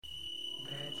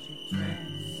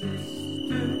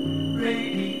Transistor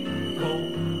radio,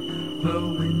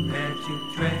 blowing magic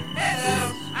transistor.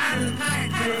 Hello, I'm the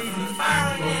kind of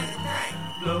far away down the track.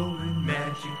 Blowing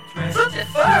magic Such a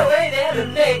far away down the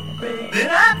neck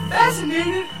that I'm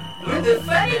fascinated with the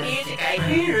funny music I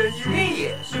hear on your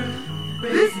radio.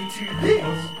 Listen to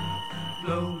this.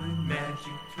 blowing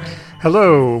magic transistor.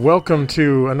 Hello, welcome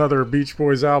to another Beach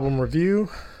Boys album review,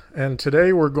 and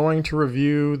today we're going to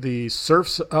review the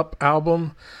Surf's Up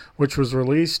album, which was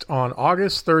released on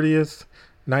August 30th,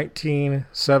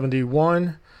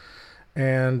 1971,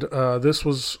 and this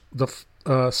was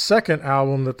the second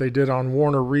album that they did on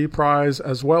Warner Reprise,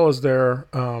 as well as their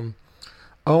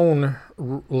own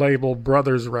label,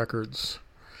 Brothers Records.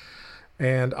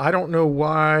 And I don't know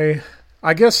why.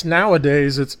 I guess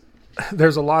nowadays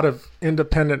there's a lot of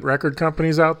independent record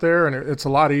companies out there, and it's a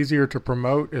lot easier to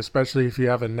promote, especially if you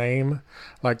have a name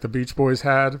like the Beach Boys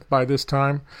had by this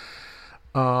time.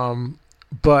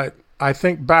 But I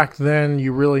think back then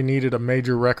you really needed a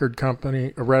major record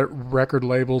company, a record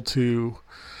label to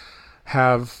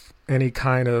have any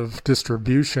kind of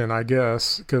distribution, I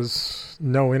guess, because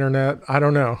no internet. I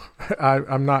don't know.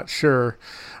 I'm not sure.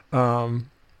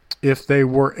 If they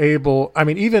were able, I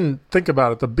mean, even think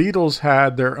about it. The Beatles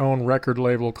had their own record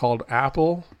label called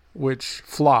Apple, which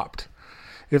flopped.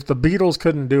 If the Beatles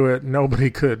couldn't do it,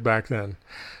 nobody could back then.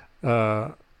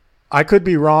 I could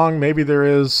be wrong. Maybe there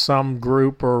is some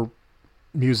group or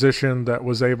musician that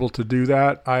was able to do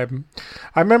that. I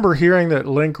remember hearing that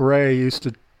Link Wray used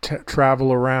to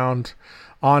travel around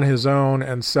on his own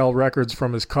and sell records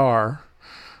from his car.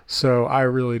 So I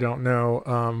really don't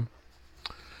know.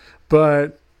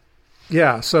 But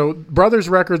yeah, so Brothers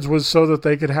Records was so that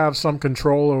they could have some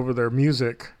control over their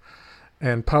music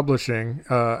and publishing.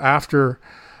 I'll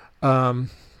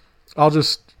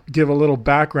just give a little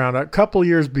background. A couple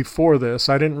years before this,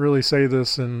 I didn't really say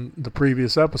this in the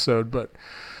previous episode, but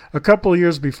a couple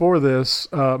years before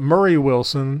this, Murray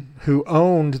Wilson, who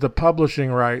owned the publishing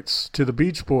rights to the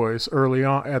Beach Boys early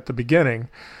on at the beginning,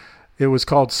 it was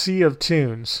called Sea of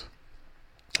Tunes.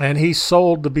 And he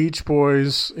sold the Beach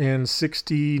Boys in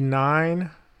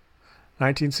 1969,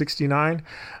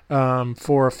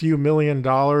 for a few $1 million.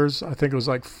 I think it was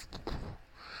like,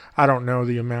 I don't know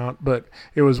the amount, but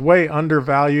it was way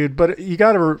undervalued. But you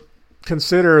got to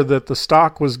consider that the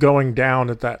stock was going down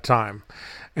at that time.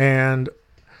 And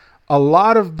a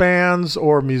lot of bands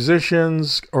or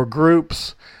musicians or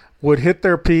groups would hit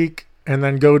their peak and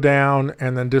then go down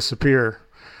and then disappear.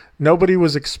 Nobody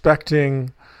was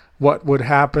expecting what would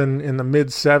happen in the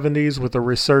mid-'70s with the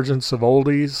resurgence of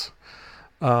oldies.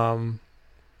 And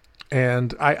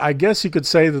I guess you could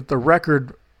say that the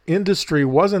record industry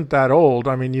wasn't that old.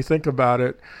 I mean, you think about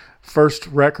it, first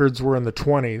records were in the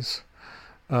 20s,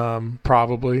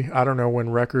 probably. I don't know when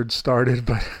records started,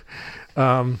 but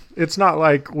it's not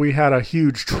like we had a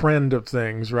huge trend of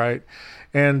things, right?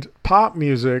 And pop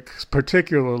music,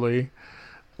 particularly,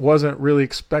 wasn't really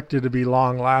expected to be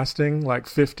long-lasting, like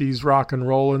 50s rock and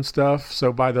roll and stuff.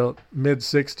 So by the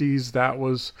mid-'60s, that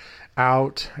was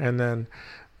out, and then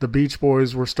the Beach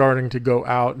Boys were starting to go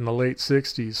out in the late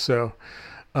 60s.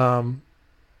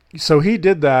 So he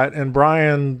did that, and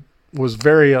Brian was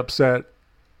very upset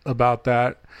about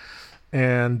that.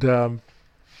 And the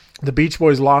Beach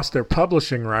Boys lost their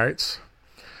publishing rights.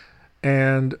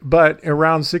 But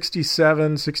around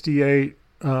 67, 68,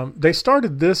 they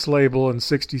started this label in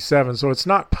 67, so it's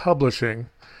not publishing.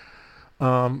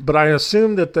 But I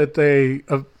assume that they,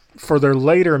 for their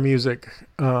later music,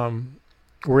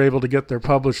 were able to get their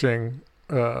publishing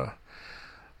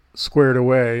squared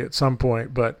away at some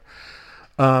point. But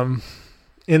in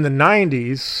the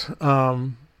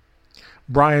 90s,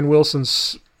 Brian Wilson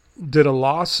did a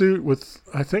lawsuit with,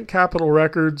 I think, Capitol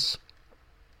Records.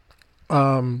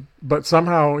 But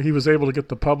somehow he was able to get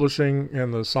the publishing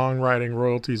and the songwriting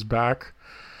royalties back.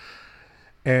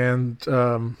 And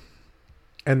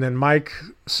then Mike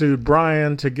sued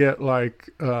Brian to get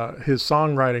his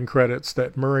songwriting credits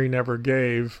that Murray never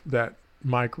gave that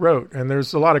Mike wrote. And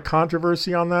there's a lot of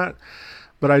controversy on that,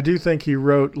 but I do think he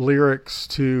wrote lyrics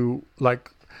to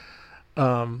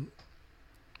a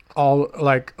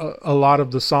lot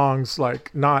of the songs,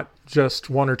 like not just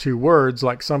one or two words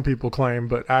like some people claim,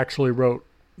 but actually wrote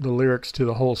the lyrics to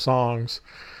the whole songs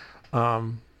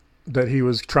that he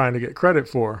was trying to get credit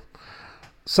for.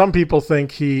 Some people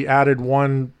think he added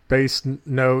one bass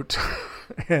note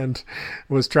and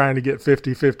was trying to get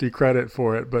 50-50 credit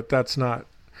for it, but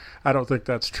I don't think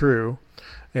that's true.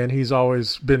 And he's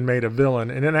always been made a villain.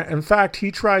 And in fact,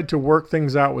 he tried to work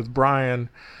things out with Brian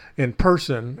in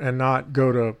person and not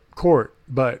go to court.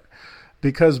 But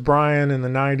because Brian in the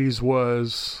 90s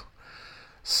was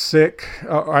sick.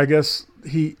 I guess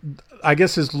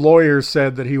his lawyer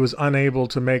said that he was unable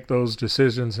to make those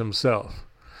decisions himself.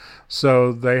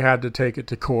 So they had to take it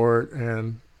to court,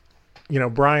 and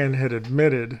Brian had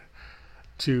admitted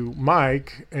to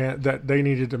Mike that they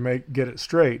needed to get it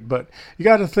straight. But you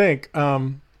got to think,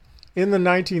 in the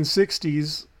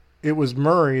 1960s, it was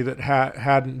Murray that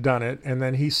hadn't done it, and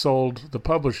then he sold the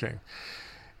publishing.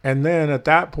 And then at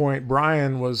that point,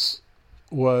 Brian was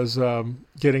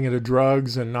getting into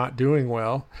drugs and not doing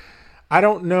well. I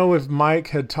don't know if Mike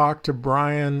had talked to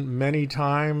Brian many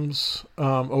times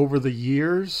over the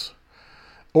years,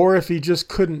 or if he just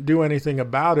couldn't do anything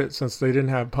about it since they didn't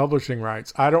have publishing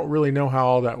rights. I don't really know how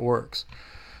all that works.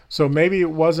 So maybe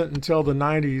it wasn't until the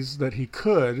 90s that he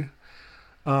could.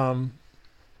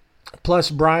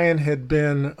 Plus, Brian had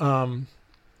been,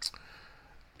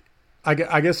 I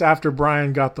guess after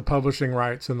Brian got the publishing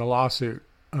rights in the lawsuit,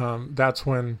 that's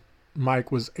when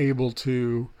Mike was able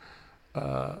to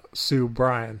sue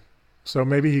Brian. So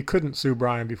maybe he couldn't sue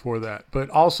Brian before that. But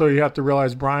also you have to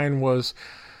realize Brian was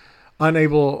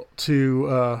unable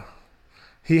to,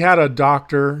 he had a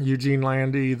doctor, Eugene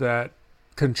Landy, that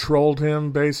controlled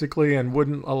him basically and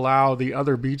wouldn't allow the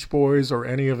other Beach Boys or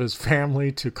any of his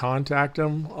family to contact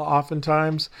him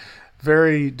oftentimes.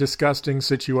 Very disgusting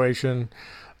situation.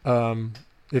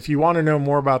 If you want to know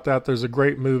more about that, there's a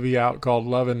great movie out called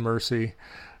Love and Mercy.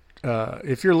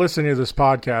 If you're listening to this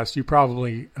podcast, you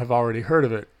probably have already heard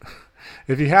of it.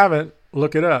 If you haven't,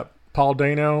 look it up. Paul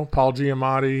Dano, Paul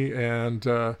Giamatti, and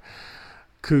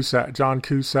John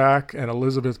Cusack, and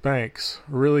Elizabeth Banks.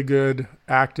 Really good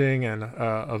acting and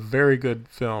a very good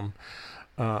film.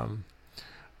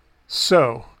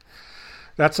 So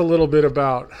that's a little bit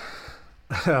about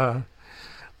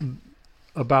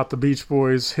the Beach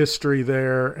Boys' history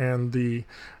there, and the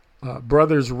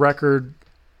Brothers record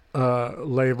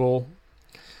label.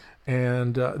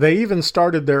 And they even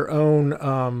started their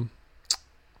own,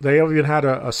 they even had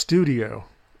a studio.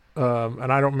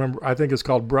 And I don't remember, I think it's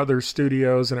called Brothers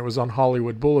Studios, and it was on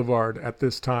Hollywood Boulevard at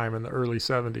this time in the early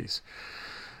 70s.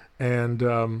 And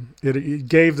it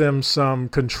gave them some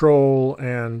control,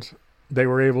 and they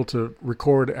were able to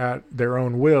record at their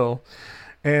own will.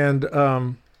 And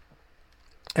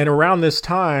around this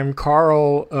time,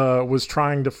 Carl was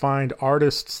trying to find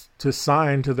artists to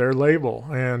sign to their label.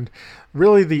 And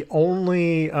really the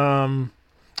only,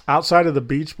 outside of the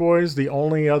Beach Boys, the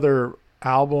only other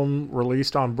album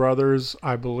released on Brothers,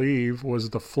 I believe, was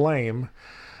The Flame,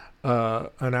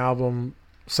 an album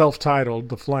self-titled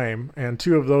The Flame, and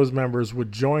two of those members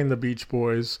would join the Beach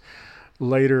Boys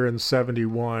later in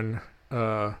 71,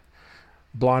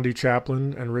 Blondie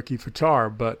Chaplin and Ricky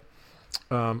Fataar. But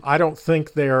I don't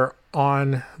think they're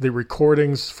on the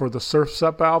recordings for the Surf's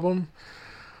Up album.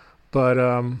 But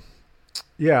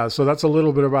yeah, so that's a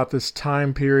little bit about this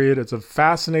time period. It's a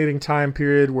fascinating time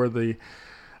period where the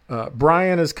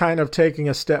Brian is kind of taking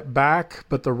a step back,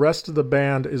 but the rest of the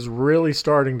band is really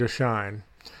starting to shine.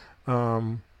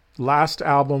 Last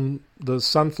album, the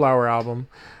Sunflower album,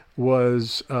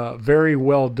 was very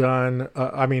well done.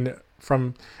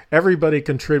 From everybody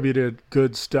contributed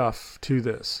good stuff to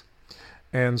this.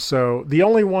 And so the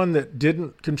only one that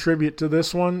didn't contribute to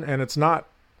this one, and it's not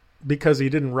because he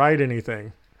didn't write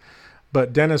anything,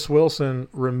 but Dennis Wilson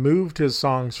removed his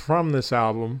songs from this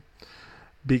album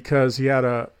because he had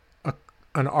an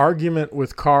argument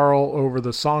with Carl over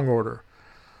the song order.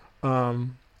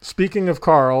 Speaking of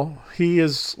Carl, he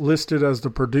is listed as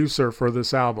the producer for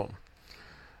this album.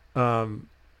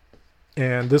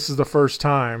 And this is the first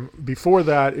time. Before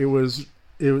that, it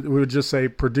would just say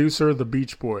producer, the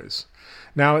Beach Boys.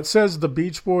 Now it says the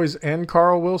Beach Boys and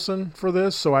Carl Wilson for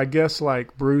this, so I guess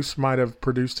like Bruce might have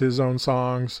produced his own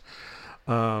songs,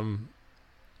 and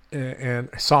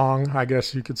song, I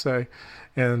guess you could say.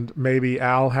 And maybe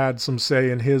Al had some say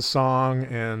in his song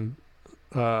and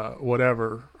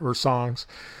whatever, or songs.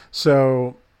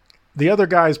 So the other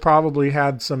guys probably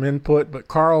had some input, but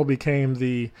Carl became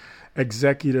the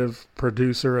executive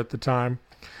producer at the time.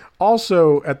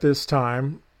 Also at this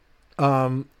time,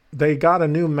 they got a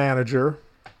new manager,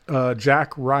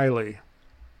 Jack Riley,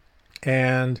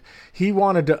 and he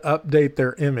wanted to update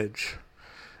their image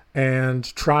and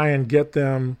try and get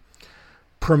them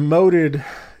promoted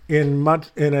in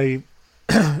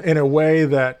a way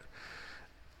that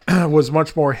was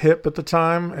much more hip at the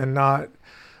time and not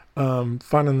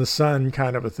fun in the sun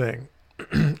kind of a thing.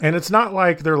 And it's not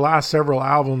like their last several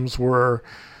albums were,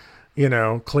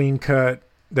 clean cut.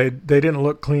 They didn't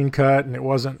look clean cut, and it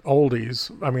wasn't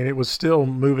oldies. I mean, it was still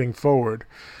moving forward.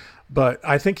 But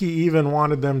I think he even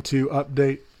wanted them to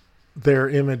update their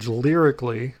image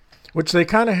lyrically, which they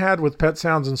kind of had with Pet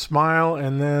Sounds and Smile,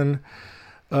 and then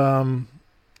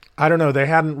I don't know, they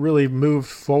hadn't really moved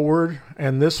forward,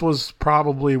 and this was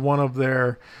probably one of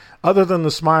their, other than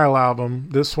the Smile album,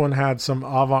 this one had some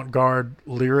avant-garde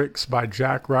lyrics by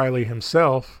Jack Riley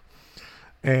himself,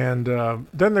 and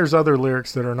then there's other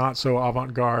lyrics that are not so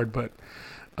avant-garde, but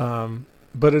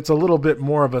it's a little bit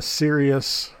more of a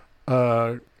serious,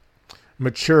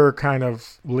 mature kind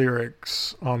of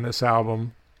lyrics on this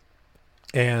album,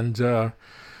 and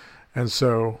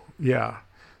so yeah.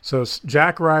 So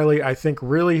Jack Riley, I think,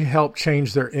 really helped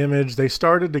change their image. They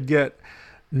started to get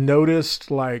noticed,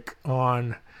 like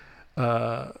on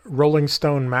Rolling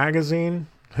Stone magazine,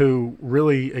 who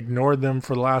really ignored them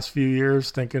for the last few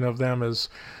years, thinking of them as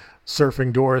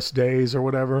Surfing Doris Days or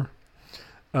whatever.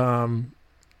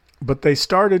 But they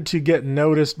started to get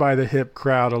noticed by the hip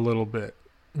crowd a little bit.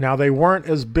 Now, they weren't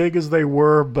as big as they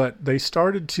were, but they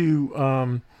started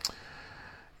to...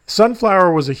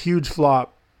 Sunflower was a huge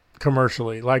flop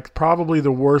commercially, like probably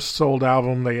the worst sold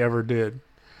album they ever did,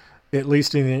 at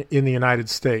least in the United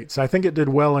States. I think it did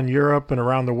well in Europe and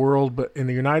around the world, but in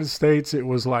the United States it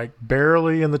was like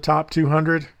barely in the top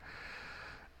 200.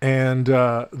 And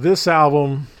this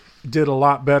album did a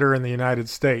lot better in the United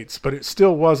States, but it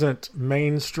still wasn't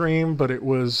mainstream. But it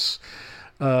was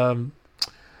back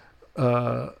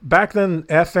then,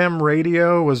 FM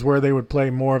radio was where they would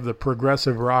play more of the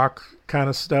progressive rock kind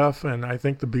of stuff, and I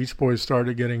think the Beach Boys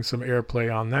started getting some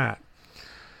airplay on that.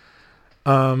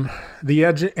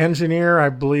 The engineer, I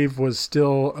believe, was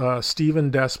still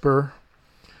Stephen Desper,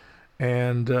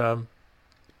 and so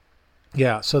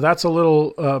that's a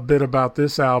little bit about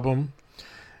this album.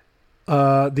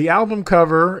 The album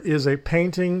cover is a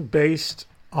painting based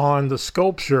on the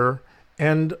sculpture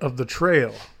End of the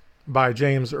Trail by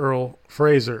James Earl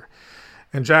Fraser,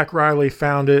 and Jack Riley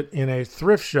found it in a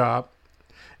thrift shop,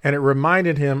 and it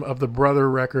reminded him of the Brother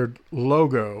Record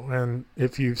logo. And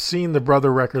if you've seen the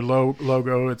Brother Record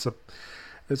logo, it's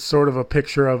sort of a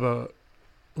picture of a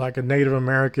Native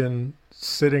American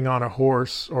sitting on a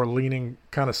horse or leaning,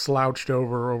 kind of slouched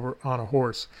over on a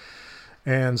horse.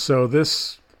 And so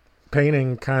this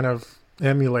painting kind of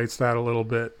emulates that a little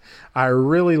bit. I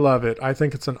really love it. I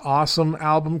think it's an awesome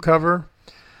album cover,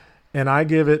 and I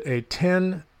give it a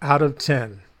 10 out of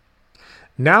 10.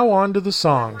 Now on to the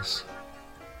songs.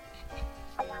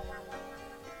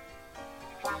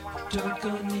 Don't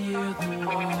go near the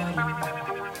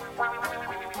water.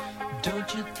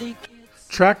 Don't you think it's...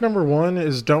 Track number 1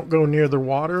 is Don't Go Near the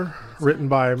Water, written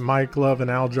by Mike Love and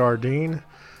Al Jardine,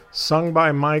 sung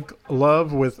by Mike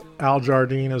Love with Al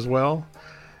Jardine as well.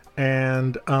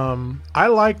 And I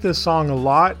like this song a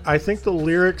lot. I think the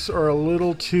lyrics are a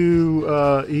little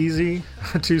too easy,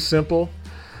 too simple.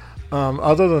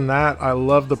 Other than that, I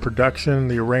love the production,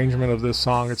 the arrangement of this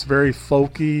song. It's very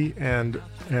folky and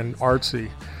artsy.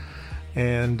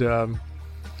 And,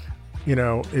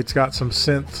 it's got some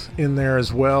synth in there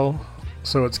as well.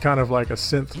 So it's kind of like a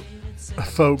synth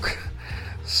folk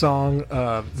song.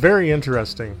 Very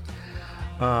interesting.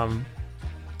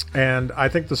 And I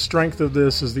think the strength of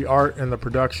this is the art and the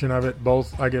production of it.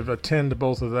 Both, I give a 10 to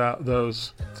both of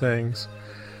those things.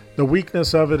 The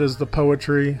weakness of it is the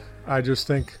poetry. I just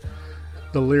think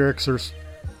the lyrics are,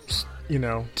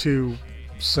 too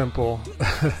simple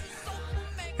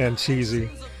and cheesy.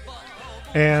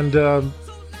 And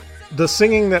the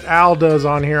singing that Al does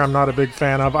on here, I'm not a big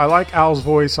fan of. I like Al's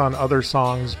voice on other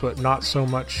songs, but not so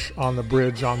much on the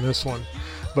bridge on this one.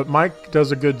 But Mike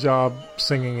does a good job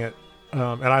singing it.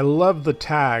 And I love the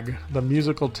tag. The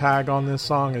musical tag on this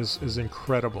song is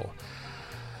incredible.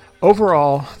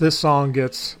 Overall, this song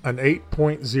gets an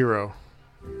 8.0.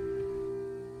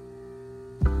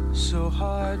 So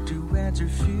hard to answer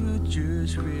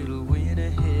futures riddle when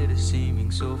ahead is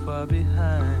seeming so far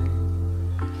behind.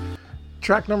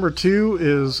 Track number 2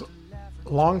 is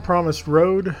Long Promised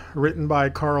Road, written by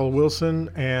Carl Wilson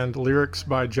and lyrics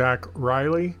by Jack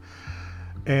Riley.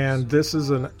 And this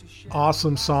is an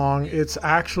awesome song. It's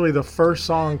actually the first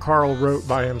song Carl wrote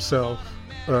by himself.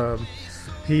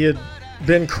 He had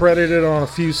been credited on a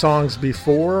few songs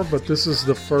before, but this is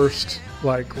the first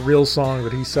real song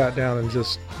that he sat down and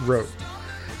just wrote.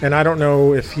 And I don't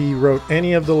know if he wrote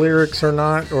any of the lyrics or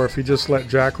not, or if he just let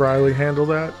Jack Riley handle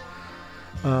that.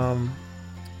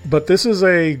 But this is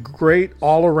a great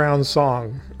all-around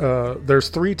song. There's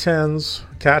 3 10s: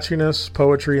 catchiness,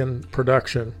 poetry, and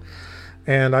production.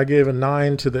 And I gave a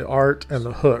 9 to the art and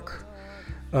the hook.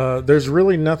 There's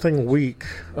really nothing weak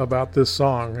about this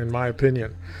song, in my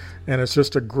opinion. And it's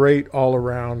just a great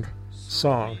all-around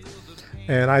song.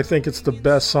 And I think it's the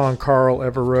best song Carl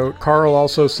ever wrote. Carl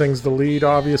also sings the lead,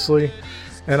 obviously.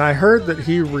 And I heard that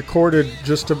he recorded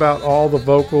just about all the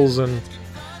vocals and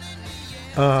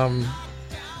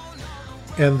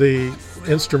and the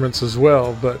instruments as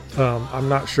well, but I'm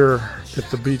not sure if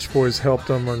the Beach Boys helped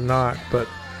them or not. But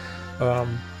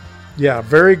yeah,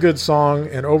 very good song,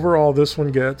 and overall this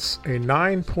one gets a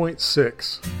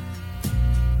 9.6.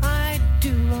 I do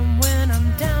 'em when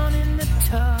I'm down in the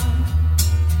tub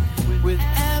with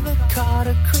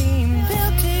avocado cream.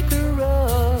 They'll take a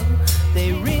rub.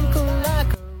 They wrinkle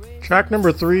like a Track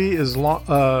number 3 is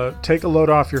Take a Load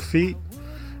Off Your Feet,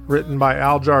 written by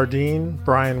Al Jardine,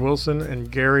 Brian Wilson,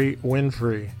 and Gary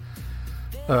Winfrey.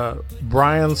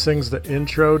 Brian sings the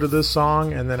intro to this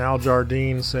song, and then Al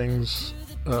Jardine sings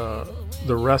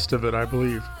the rest of it, I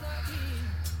believe.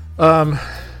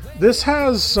 This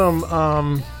has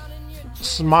some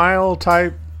Smile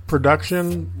type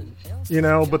production,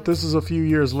 but this is a few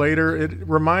years later. It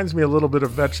reminds me a little bit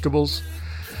of Vegetables,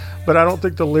 but I don't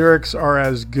think the lyrics are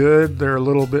as good. They're a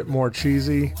little bit more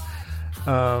cheesy.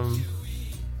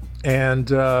 And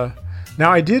now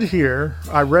I did hear,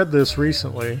 I read this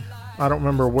recently, I don't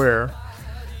remember where,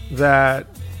 that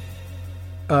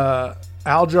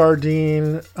Al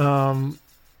Jardine,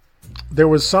 there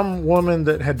was some woman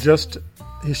that had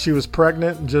she was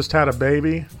pregnant and just had a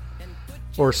baby,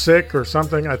 or sick or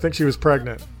something. I think she was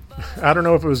pregnant. I don't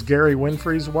know if it was Gary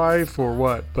Winfrey's wife or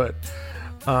what, but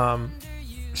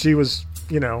she was,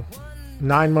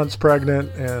 9 months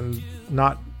pregnant and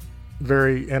not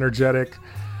very energetic.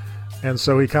 And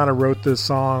so he kind of wrote this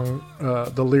song,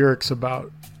 the lyrics about,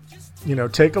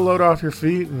 take a load off your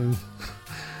feet and,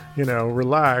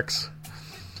 relax.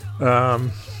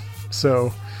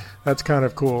 So that's kind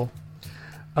of cool.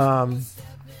 But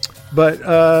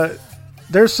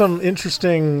there's some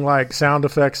interesting sound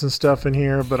effects and stuff in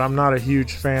here, but I'm not a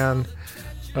huge fan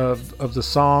of the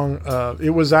song.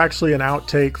 It was actually an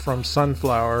outtake from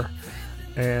Sunflower,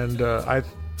 and I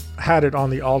had it on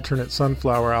the alternate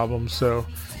Sunflower album,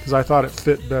 because I thought it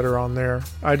fit better on there.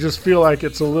 I just feel like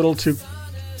it's a little too,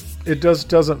 it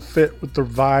doesn't fit with the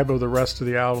vibe of the rest of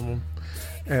the album,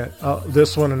 and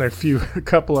this one and a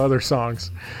couple other songs.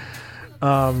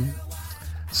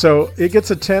 So it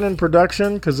gets a 10 in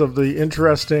production because of the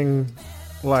interesting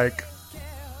sound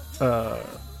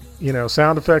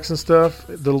effects and stuff.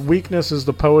 The weakness is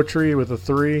the poetry with a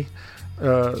 3,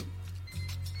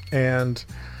 and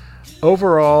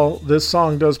overall this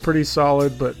song does pretty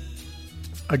solid, but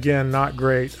again, not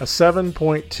great. A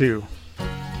 7.2.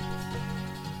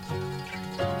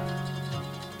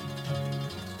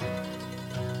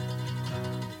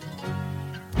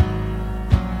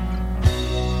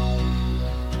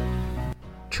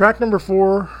 Track number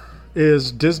 4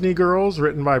 is Disney Girls,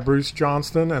 written by Bruce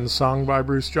Johnston and sung by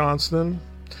Bruce Johnston.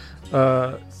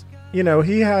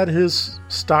 He had his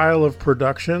style of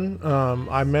production.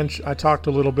 I talked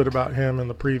a little bit about him in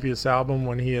the previous album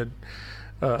when he had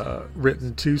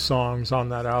written 2 songs on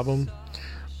that album.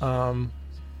 And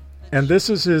this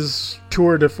is his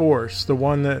tour de force, the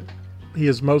one that he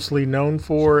is mostly known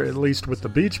for, at least with the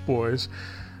Beach Boys.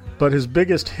 But his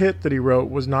biggest hit that he wrote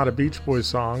was not a Beach Boys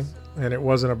song, and it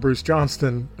wasn't a Bruce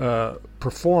Johnston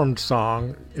performed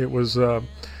song. It was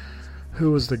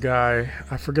who was the guy?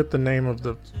 I forget the name of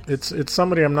the. It's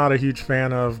somebody I'm not a huge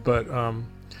fan of, but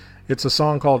it's a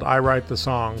song called "I Write the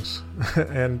Songs,"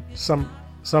 and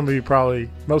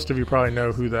most of you probably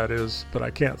know who that is, but I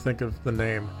can't think of the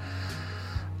name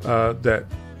that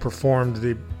performed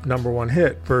the number 1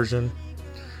 hit version.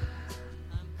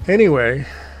 Anyway,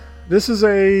 this is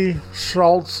a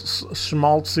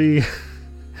schmaltzy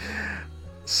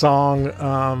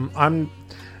song.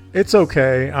 It's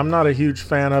okay. I'm not a huge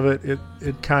fan of it.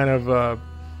 It kind of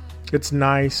it's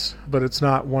nice, but it's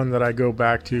not one that I go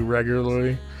back to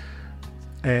regularly.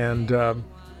 And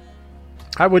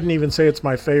I wouldn't even say it's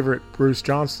my favorite Bruce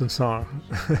Johnston song.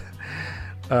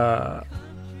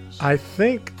 I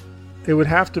think it would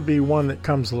have to be one that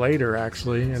comes later,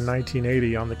 actually, in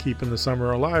 1980 on the Keepin' the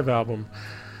Summer Alive album.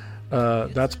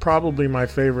 That's probably my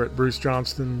favorite Bruce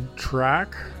Johnston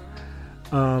track.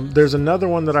 There's another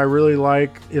one that I really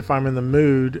like if I'm in the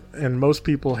mood, and most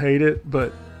people hate it,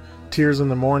 but Tears in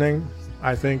the Morning,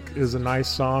 I think, is a nice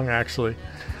song, actually.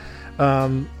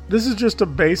 This is just a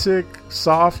basic,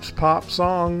 soft pop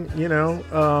song,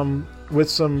 with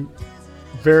some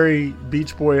very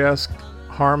Beach Boy-esque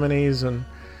harmonies and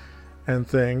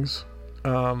things.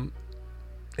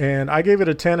 And I gave it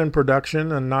a 10 in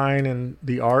production, a 9 in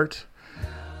the art,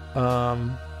 8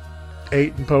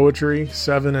 in poetry,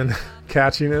 7 in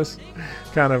catchiness.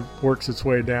 Kind of works its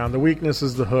way down. The weakness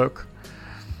is the hook,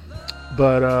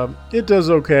 but it does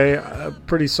okay,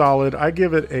 pretty solid. I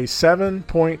give it a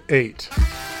 7.8.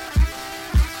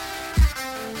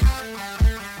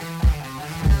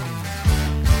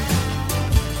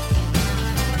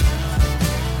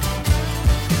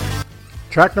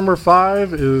 Track number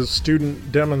 5 is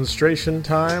Student Demonstration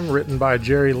Time, written by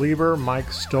Jerry Lieber, Mike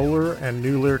Stoller, and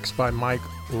new lyrics by Mike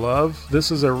Love.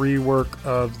 This is a rework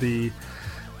of the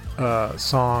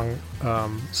song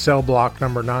Cell Block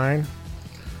Number 9,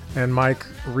 and Mike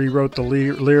rewrote the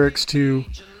lyrics to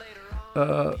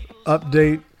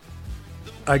update,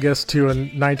 I guess, to a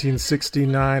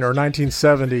 1969 or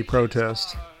 1970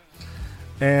 protest.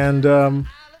 And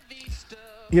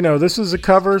this is a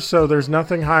cover, so there's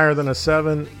nothing higher than a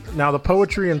 7. Now, the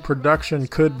poetry and production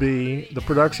could be... The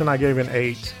production I gave an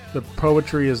 8. The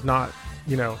poetry is not,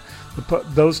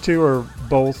 those two are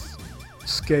both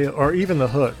scale, or even the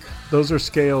hook. Those are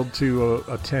scaled to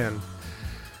a 10.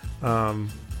 But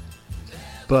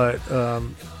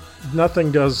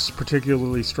nothing does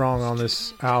particularly strong on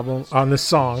this album, on this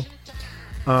song.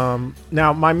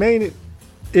 Now, my main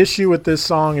issue with this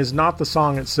song is not the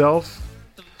song itself.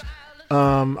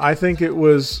 I think it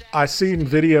was... I seen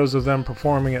videos of them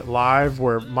performing it live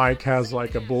where Mike has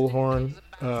like a bullhorn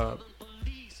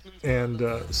and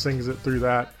sings it through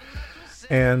that.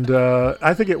 And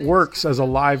I think it works as a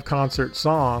live concert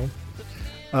song.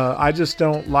 I just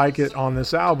don't like it on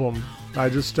this album. I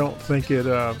just don't think it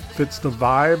fits the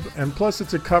vibe. And plus,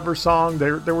 it's a cover song.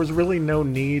 There was really no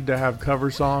need to have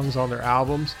cover songs on their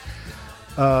albums.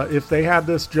 If they had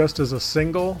this just as a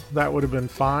single, that would have been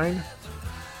fine.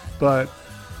 But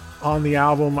on the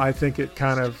album, I think it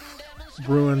kind of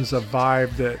ruins a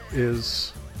vibe that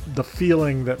is the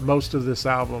feeling that most of this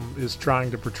album is trying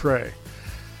to portray.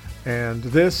 And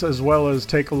this, as well as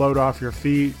Take a Load Off Your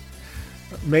Feet,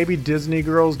 maybe Disney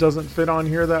Girls doesn't fit on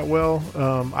here that well.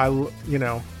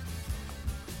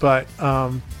 But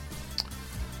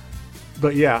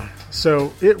yeah,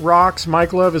 so it rocks.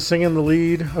 Mike Love is singing the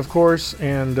lead, of course,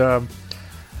 and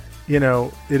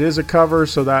it is a cover,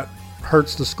 so that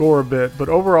hurts the score a bit, but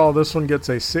overall this one gets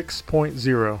a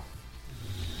 6.0.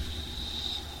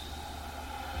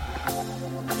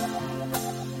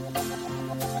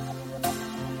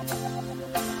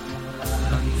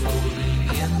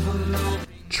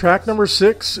 Track number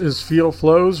 6 is Feel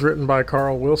Flows, written by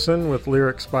Carl Wilson with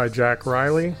lyrics by Jack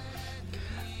Riley.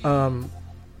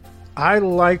 I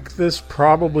like this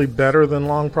probably better than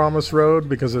Long Promise Road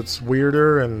because it's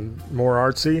weirder and more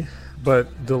artsy. But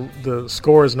the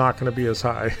score is not going to be as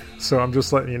high. So I'm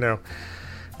just letting you know.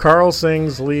 Carl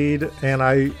sings lead, and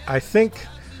I think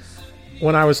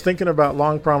when I was thinking about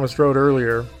Long Promised Road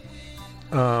earlier,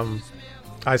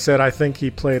 I said I think he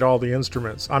played all the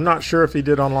instruments. I'm not sure if he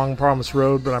did on Long Promised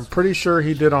Road, but I'm pretty sure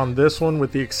he did on this one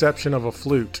with the exception of a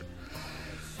flute.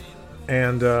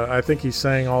 And I think he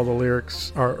sang all the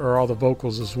lyrics or all the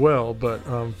vocals as well, but...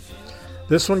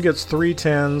 this one gets 3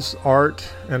 10s, art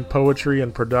and poetry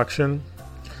and production.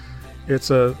 It's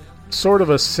a sort of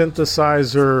a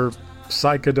synthesizer,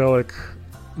 psychedelic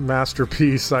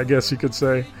masterpiece, I guess you could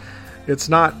say. It's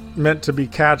not meant to be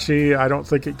catchy. I don't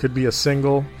think it could be a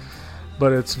single,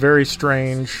 but it's very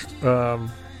strange,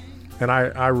 and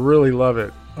I really love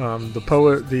it.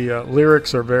 The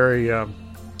lyrics are very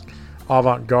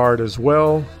avant-garde as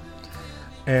well.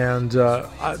 And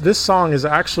this song is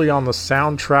actually on the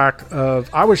soundtrack of...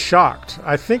 I was shocked.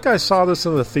 I think I saw this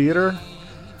in the theater.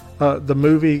 The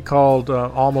movie called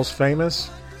Almost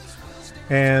Famous.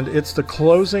 And it's the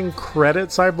closing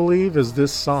credits, I believe, is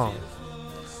this song.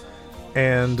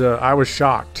 And I was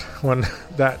shocked when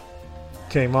that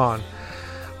came on.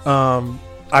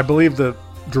 I believe the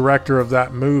director of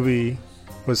that movie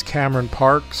was Cameron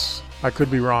Parks. I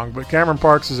could be wrong, but Cameron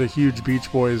Parks is a huge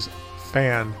Beach Boys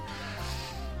fan.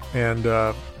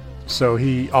 And so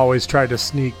he always tried to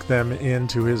sneak them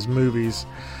into his movies.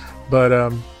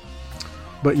 But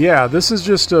yeah, this is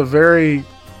just a very,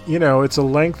 it's a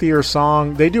lengthier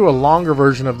song. They do a longer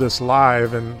version of this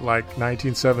live in like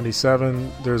 1977.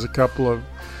 There's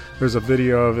a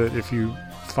video of it if you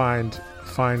find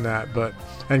that.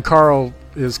 And Carl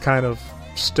is kind of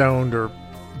stoned or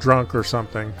drunk or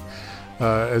something,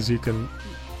 as you can,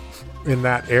 in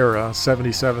that era,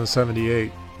 77,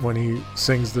 78. When he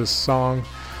sings this song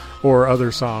or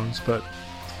other songs, but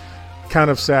kind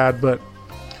of sad. But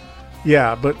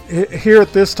yeah, but here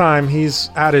at this time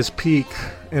he's at his peak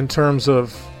in terms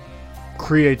of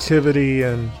creativity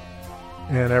and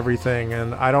everything.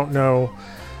 And I don't know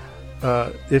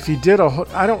if he did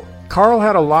Carl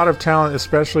had a lot of talent,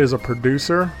 especially as a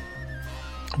producer,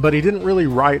 but he didn't really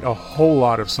write a whole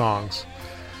lot of songs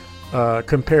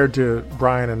compared to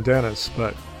Brian and Dennis.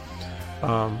 But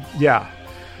yeah.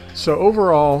 So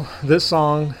overall, this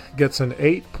song gets an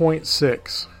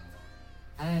 8.6.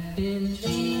 I've been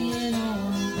leaning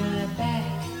on my back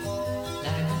like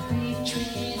a freight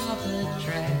train off the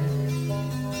track,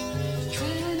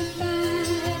 trying to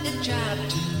find a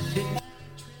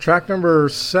Track number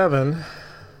 7,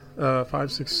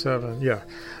 5, 6, 7, yeah,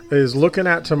 is Looking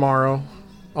at Tomorrow,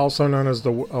 also known as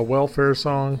a welfare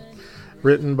song,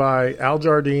 written by Al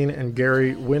Jardine and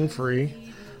Gary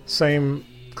Winfrey. Same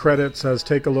credits as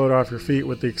Take a Load Off Your Feet,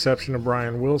 with the exception of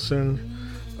Brian Wilson.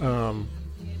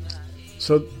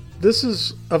 So this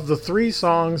is, of the 3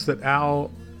 songs that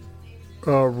Al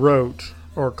wrote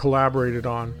or collaborated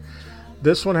on,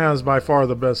 this one has by far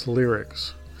the best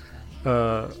lyrics.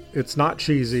 It's not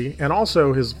cheesy, and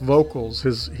also his vocals,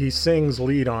 he sings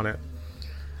lead on it.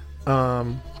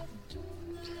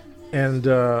 And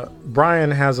Brian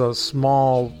has a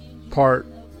small part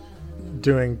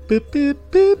doing beep, beep,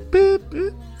 beep, beep,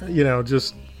 beep,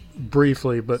 just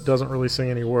briefly, but doesn't really sing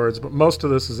any words. But most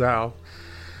of this is Al.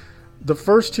 The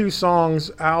first 2 songs,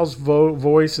 Al's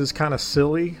voice is kind of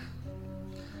silly.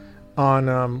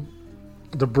 On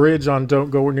the bridge on Don't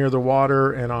Go Near the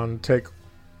Water, and on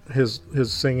his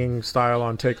singing style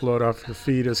on Take a Load Off Your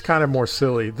Feet is kind of more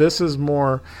silly. This is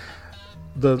more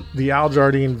the Al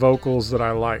Jardine vocals that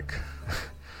I like.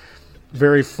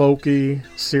 Very folky,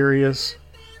 serious.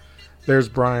 There's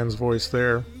Brian's voice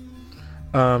there.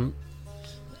 Yeah,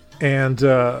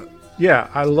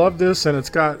 I love this, and it's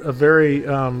got a very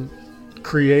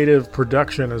creative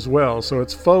production as well. So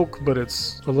it's folk, but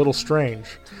it's a little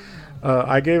strange.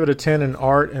 I gave it a 10 in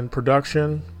art and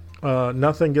production.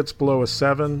 Nothing gets below a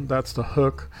 7. That's the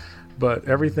hook, but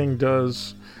everything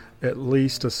does at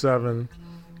least a 7.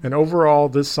 And overall,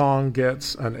 this song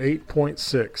gets an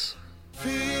 8.6.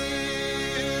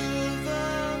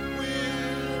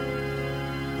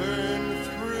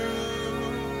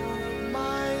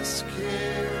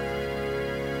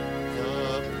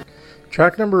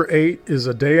 Track number 8 is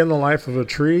A Day in the Life of a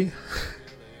Tree,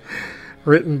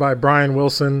 written by Brian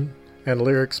Wilson and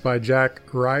lyrics by Jack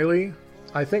Riley.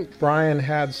 I think Brian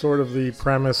had sort of the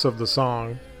premise of the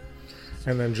song,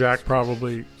 and then Jack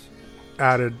probably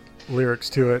added lyrics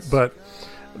to it. But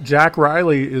Jack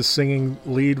Riley is singing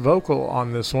lead vocal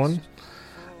on this one.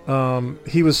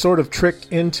 He was sort of tricked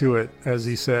into it, as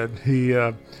he said.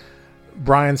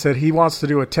 Brian said he wants to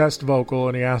do a test vocal,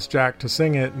 and he asked Jack to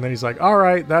sing it, and then he's like, all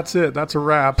right, that's it, that's a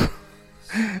wrap.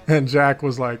 And Jack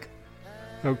was like,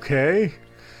 okay.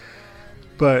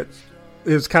 But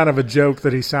it's kind of a joke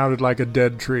that he sounded like a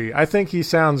dead tree. I think he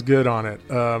sounds good on it.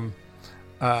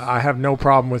 I have no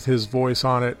problem with his voice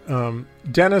on it.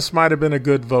 Dennis might have been a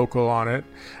good vocal on it.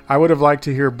 I would have liked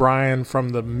to hear Brian from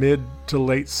the mid to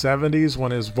late 70s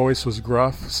when his voice was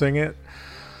gruff sing it.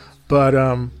 But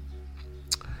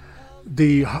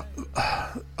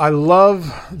I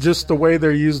love just the way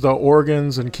they use the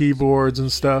organs and keyboards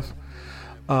and stuff.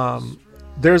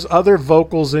 There's other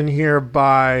vocals in here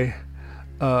by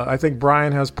I think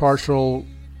Brian has partial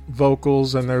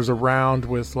vocals, and there's a round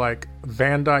with like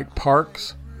Van Dyke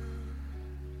Parks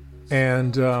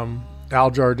and Al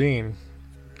Jardine,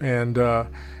 and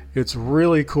it's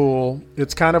really cool.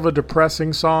 It's kind of a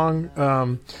depressing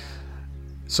song,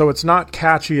 so it's not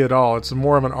catchy at all. It's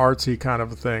more of an artsy kind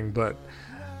of a thing, but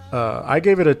I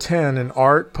gave it a 10 in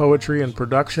art, poetry, and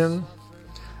production,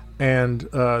 and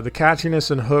the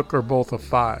catchiness and hook are both a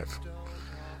 5.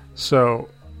 So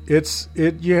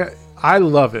I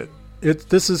love it.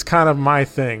 This is kind of my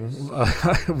thing.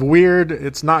 Weird.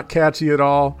 It's not catchy at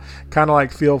all. Kind of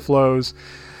like Feel Flows.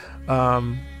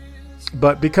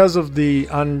 But because of the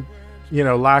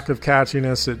lack of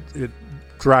catchiness, it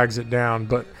drags it down.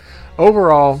 But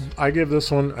overall, I give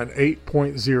this one an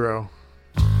 8.0.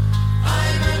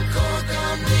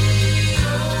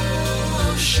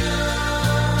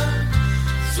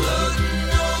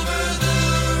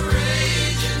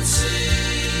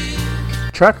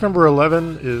 Track number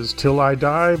 11 is Till I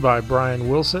Die by Brian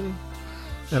Wilson.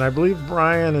 And I believe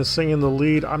Brian is singing the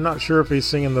lead. I'm not sure if he's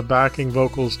singing the backing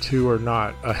vocals too or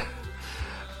not.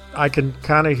 I can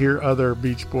kind of hear other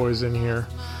Beach Boys in here.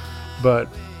 But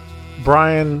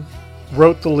Brian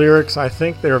wrote the lyrics. I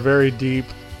think they're very deep.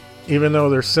 Even though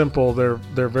they're simple, they're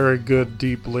very good,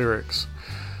 deep lyrics.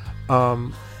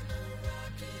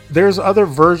 There's other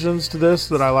versions to this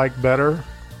that I like better.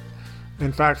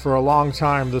 In fact, for a long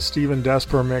time, the Stephen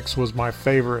Desper mix was my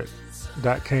favorite.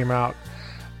 That came out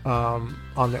on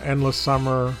the Endless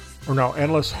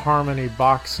Harmony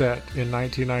box set in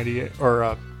 1998,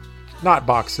 or not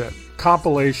box set,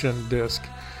 compilation disc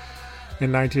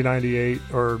in 1998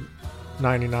 or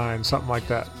 99, something like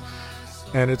that.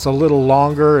 And it's a little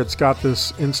longer. It's got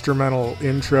this instrumental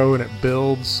intro and it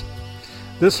builds.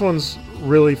 This one's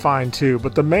really fine too,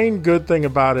 but the main good thing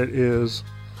about it is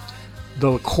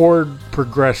the chord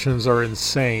progressions are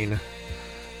insane,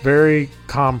 very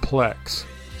complex,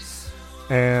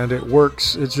 and it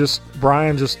works. It's just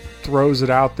Brian just throws it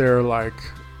out there like,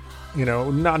 you know,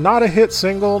 not a hit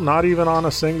single, not even on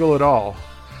a single at all.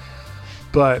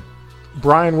 But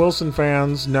Brian Wilson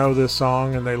fans know this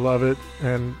song and they love it,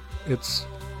 and it's,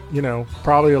 you know,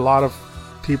 probably a lot of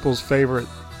people's favorite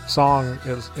song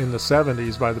is in the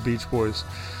 70s by the Beach Boys.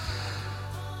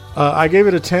 I gave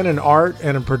it a 10 in art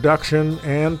and in production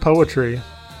and poetry,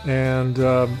 and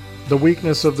the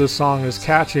weakness of this song is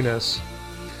catchiness.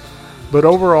 But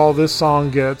overall, this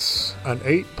song gets an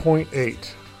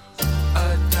 8.8.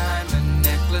 A diamond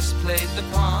necklace played the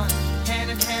pawn.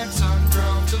 Hand in hand, son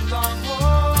drove the long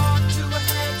walk to a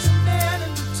handsome man in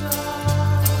the town.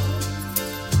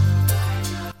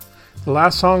 The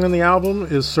last song on the album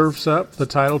is Surf's Up, the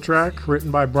title track,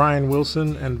 written by Brian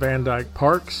Wilson and Van Dyke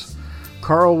Parks.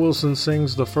 Carl Wilson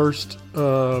sings the first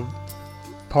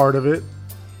part of it,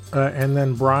 and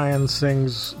then Brian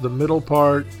sings the middle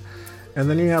part, and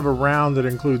then you have a round that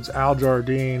includes Al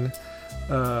Jardine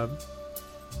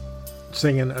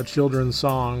singing a children's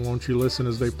song, Won't You Listen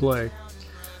As They Play.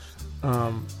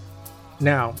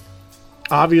 Now,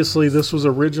 obviously this was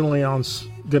originally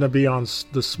going to be on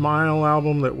the Smile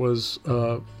album that was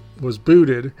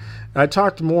booted. I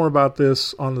talked more about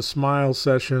this on the Smile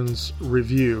Sessions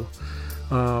review.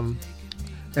 And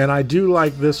I do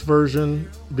like this version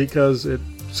because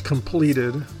it's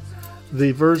completed.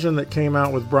 The version that came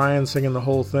out with Brian singing the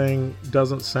whole thing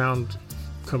doesn't sound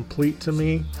complete to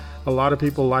me. A lot of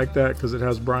people like that because it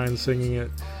has Brian singing it,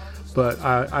 but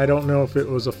I don't know if it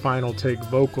was a final take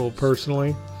vocal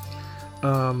personally.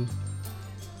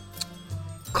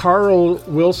 Carl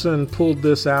Wilson pulled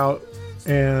this out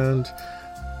and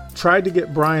tried to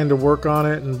get Brian to work on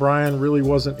it, and Brian really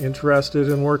wasn't interested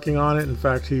in working on it. In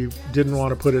fact, he didn't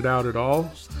want to put it out at all.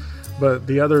 But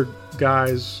the other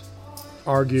guys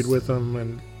argued with him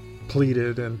and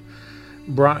pleaded, and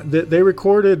they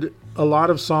recorded a lot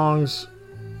of songs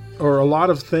or a lot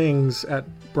of things at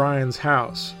Brian's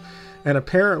house. And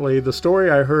apparently the story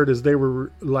I heard is they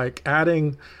were like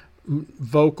adding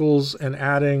vocals and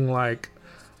adding like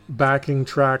backing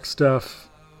track stuff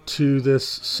to this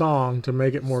song to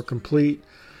make it more complete.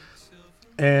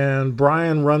 And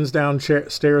Brian runs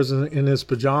downstairs in his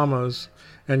pajamas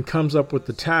and comes up with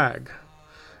the tag,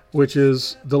 which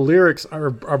is, the lyrics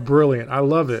are brilliant. I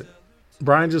love it.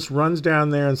 Brian just runs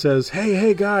down there and says,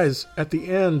 hey guys, at the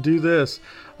end, do this.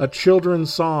 A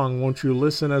children's song, won't you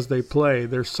listen as they play?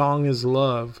 Their song is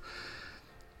love,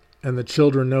 and the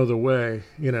children know the way.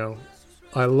 You know,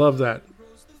 I love that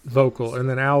vocal. And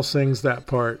then Al sings that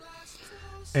part.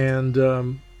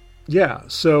 And yeah,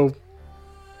 so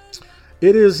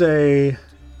it is a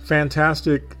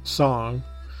fantastic song,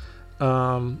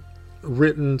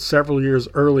 written several years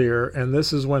earlier, and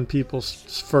this is when people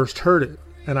first heard it.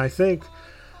 And I think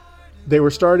they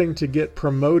were starting to get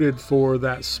promoted for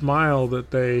that Smile that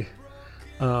they,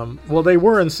 well, they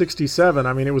were in 67.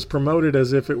 I mean, it was promoted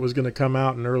as if it was going to come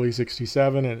out in early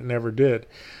 67, and it never did.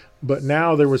 But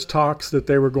now there was talks that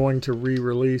they were going to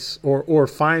re-release or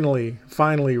finally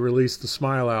release the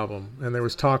Smile album. And there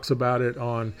was talks about it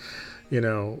on, you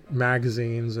know,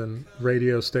 magazines and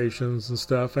radio stations and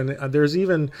stuff. And there's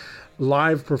even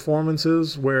live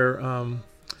performances where,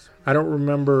 I don't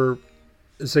remember.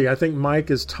 See, I think Mike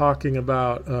is talking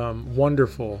about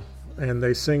Wonderful, and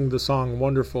they sing the song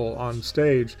Wonderful on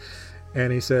stage.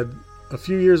 And he said, a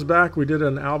few years back, we did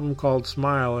an album called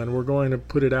Smile, and we're going to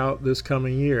put it out this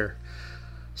coming year.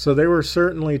 So they were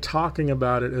certainly talking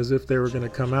about it as if they were going to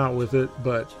come out with it,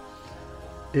 but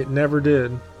it never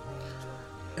did.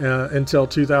 Until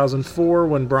 2004,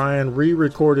 when Brian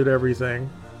re-recorded everything,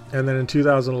 and then in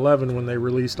 2011 when they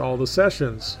released all the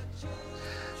sessions.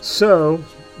 So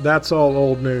that's all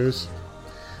old news.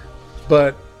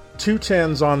 But 2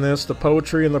 10s on this, the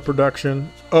poetry and the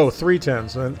production. Oh, 3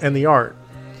 10s and the art.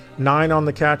 9 on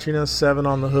the catchiness, 7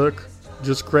 on the hook.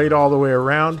 Just great all the way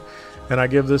around. And I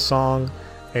give this song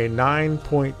a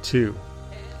 9.2.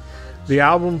 The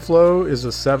album flow is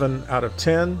a 7 out of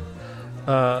 10.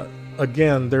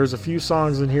 Again, there's a few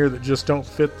songs in here that just don't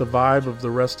fit the vibe of the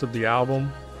rest of the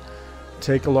album.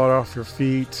 Take a Lot Off Your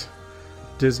Feet,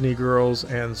 Disney Girls,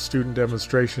 and Student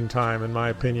Demonstration Time, in my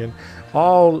opinion.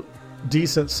 All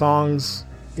decent songs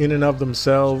in and of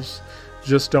themselves,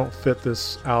 just don't fit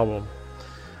this album.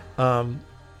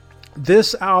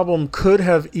 This album could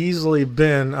have easily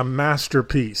been a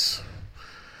masterpiece.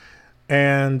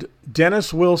 And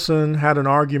Dennis Wilson had an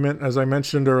argument, as I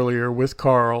mentioned earlier, with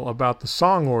Carl about the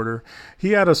song order.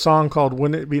 He had a song called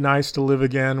Wouldn't It Be Nice to Live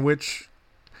Again, which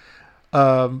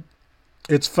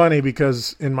it's funny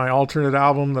because in my alternate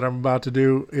album that I'm about to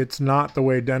do, it's not the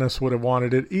way Dennis would have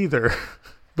wanted it either.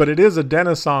 but it is a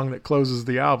Dennis song that closes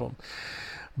the album.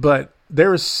 But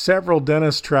there's several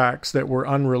Dennis tracks that were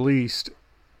unreleased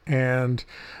and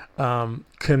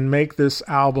can make this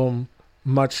album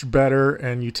much better,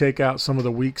 and you take out some of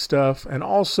the weak stuff. And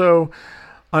also,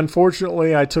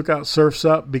 unfortunately, I took out Surf's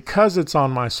Up because it's on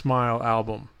my Smile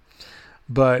album.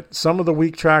 But some of the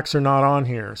weak tracks are not on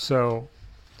here. So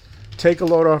Take a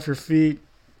Load Off Your Feet,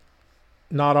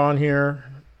 not on here.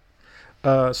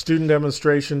 Student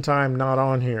Demonstration Time, not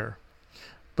on here.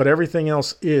 But everything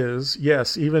else is.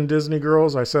 Yes, even Disney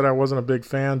Girls, I said I wasn't a big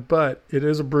fan, but it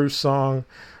is a Bruce song.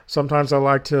 Sometimes I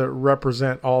like to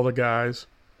represent all the guys.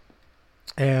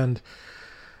 And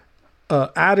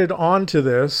added on to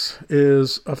this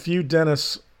is a few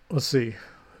Dennis,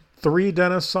 3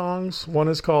 Dennis songs. One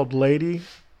is called Lady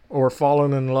or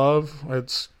Fallen in Love.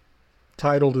 It's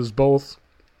titled as both.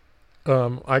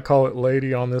 I call it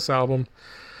Lady on this album.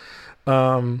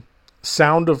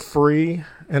 Sound of Free.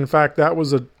 In fact, that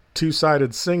was a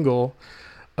 2-sided single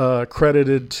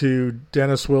credited to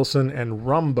Dennis Wilson and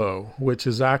Rumbo, which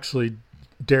is actually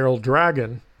Daryl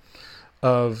Dragon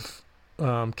of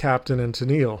Captain and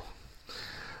Tennille.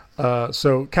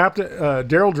 So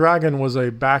Daryl Dragon was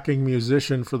a backing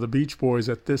musician for the Beach Boys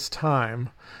at this time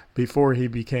before he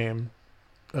became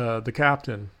the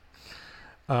captain.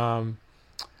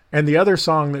 And the other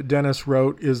song that Dennis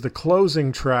wrote is the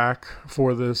closing track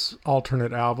for this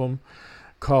alternate album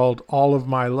called All of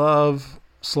My Love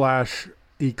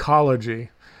 / Ecology.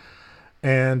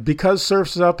 And because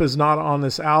Surf's Up is not on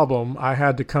this album, I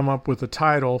had to come up with a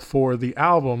title for the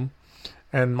album.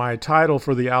 And my title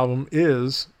for the album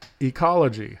is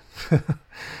Ecology.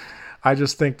 I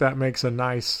just think that makes a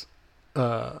nice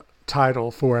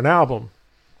title for an album.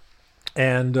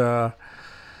 And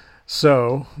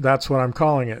so that's what I'm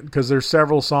calling it, because there's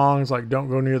several songs like Don't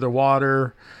Go Near the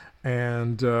Water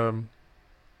and A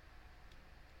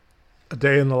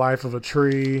Day in the Life of a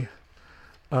Tree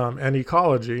and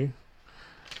Ecology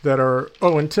that are,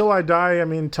 Until I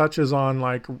Die, touches on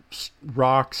like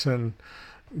rocks and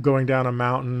going down a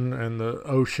mountain and the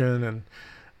ocean and,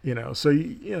 so,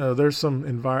 there's some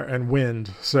and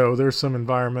wind. So there's some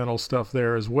environmental stuff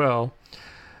there as well.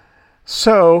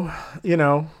 So,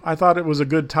 I thought it was a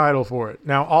good title for it.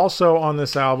 Now, also on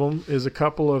this album is a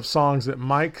couple of songs that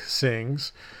Mike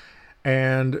sings,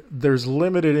 and there's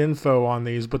limited info on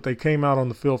these, but they came out on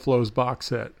the Phil Flows box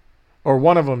set, or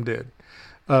one of them did.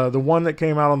 The one that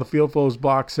came out on the Phil Flows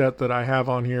box set that I have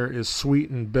on here is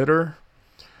Sweet and Bitter,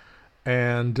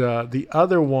 and the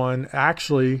other one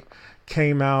actually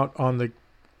came out on the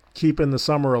Keepin' the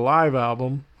Summer Alive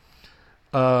album,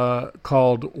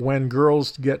 called When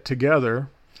Girls Get Together,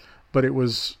 but it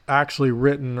was actually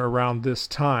written around this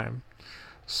time.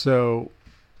 So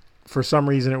for some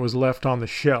reason it was left on the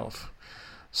shelf.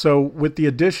 So with the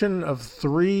addition of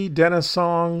 3 Dennis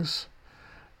songs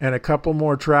and a couple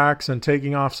more tracks and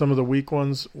taking off some of the weak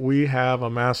ones, we have a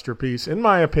masterpiece, in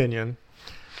my opinion.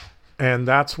 And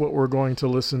that's what we're going to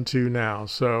listen to now.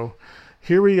 So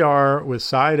here we are with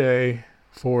side A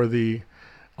for the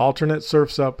alternate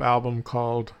Surf's Up album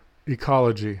called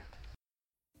Ecology.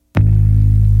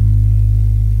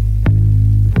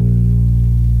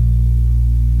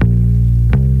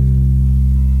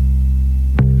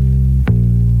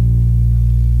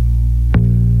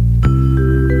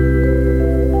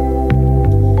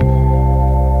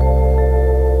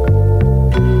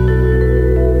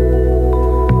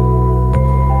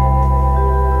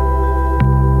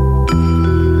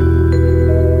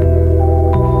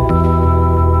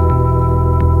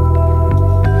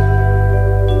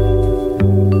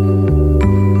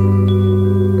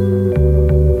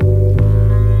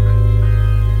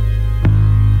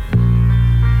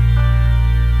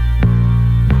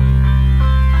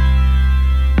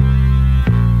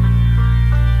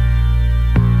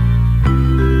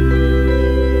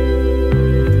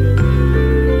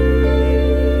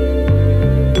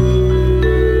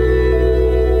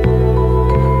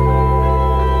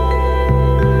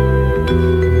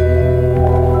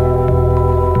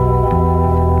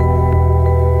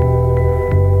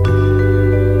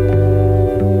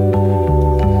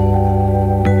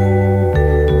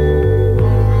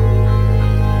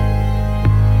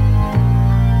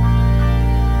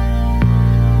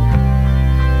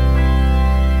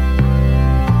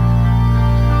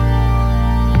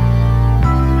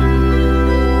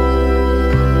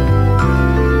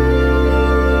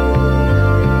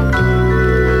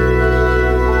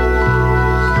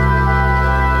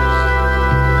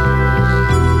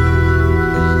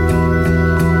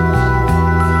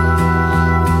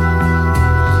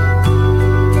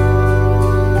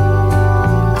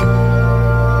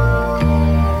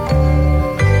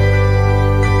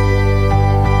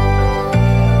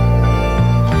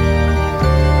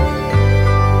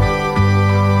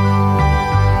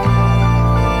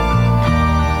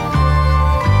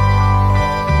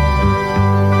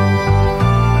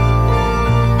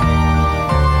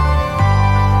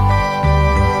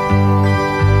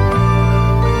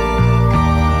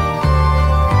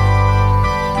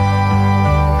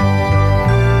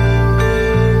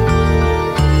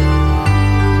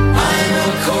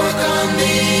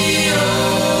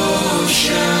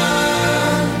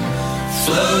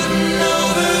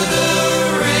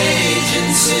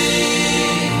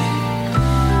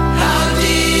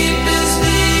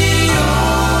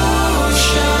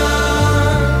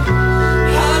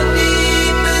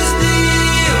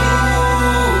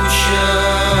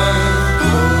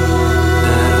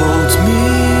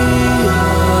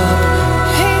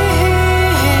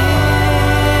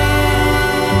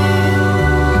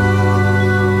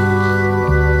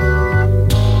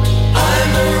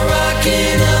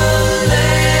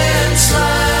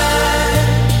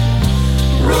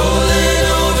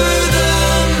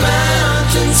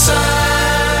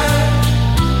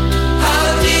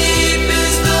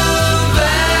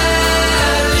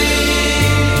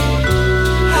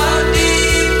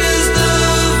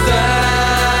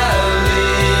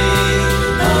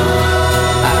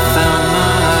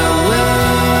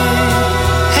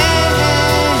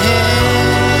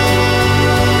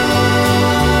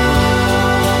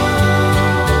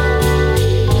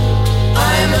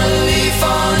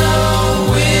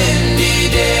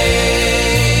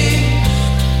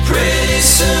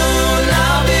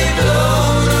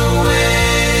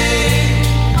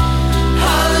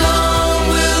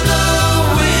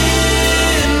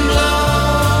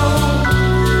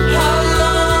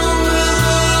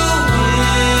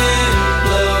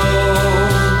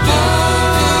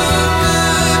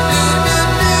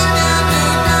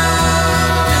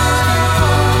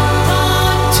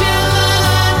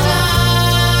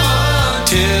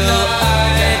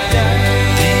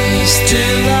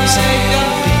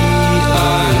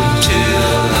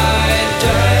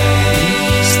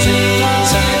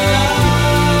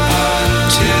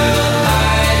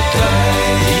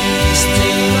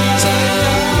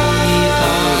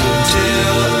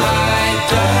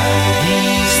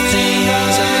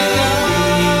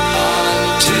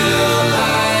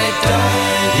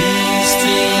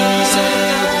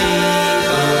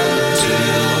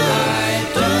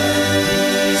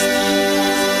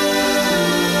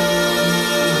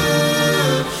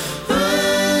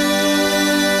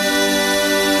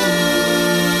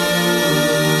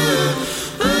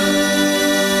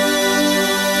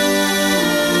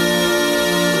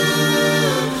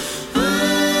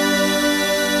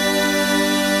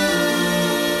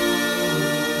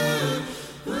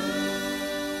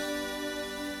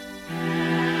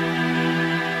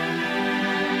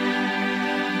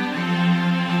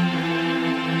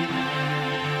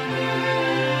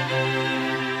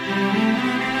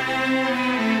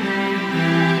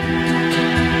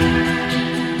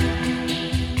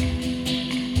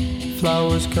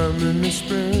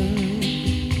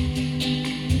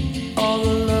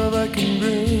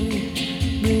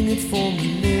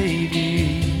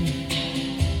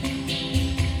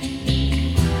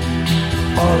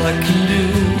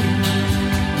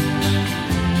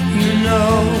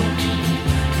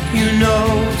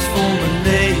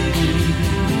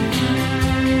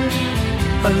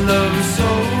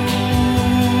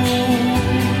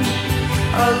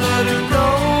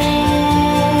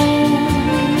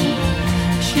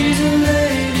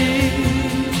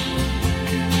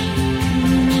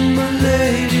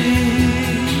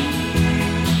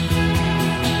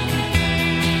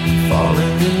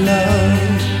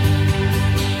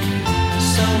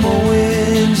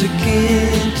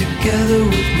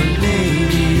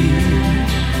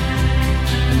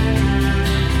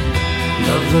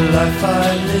 the life I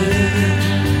live.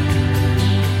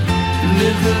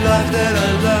 Live the life that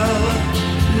I love.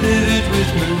 Live it with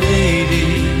my lady.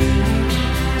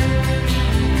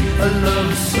 I love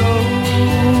her so.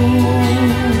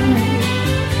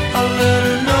 I'll let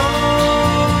her know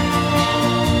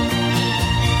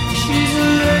she's a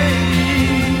lady,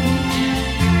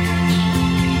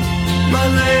 my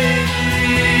lady.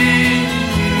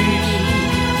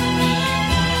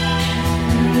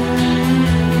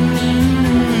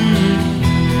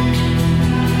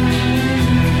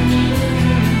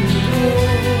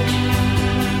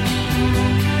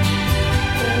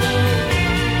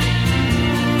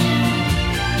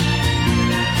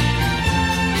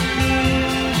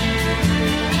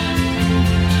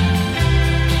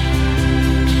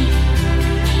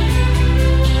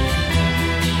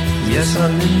 Yes,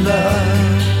 I'm in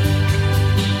love,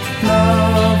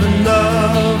 love and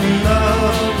love and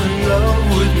love and love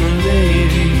with my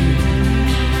lady.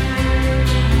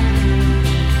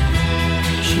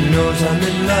 She knows I'm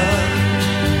in love,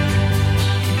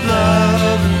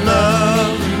 love and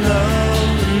love and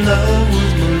love and love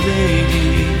with my lady.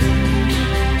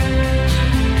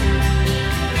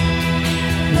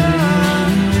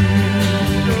 Love,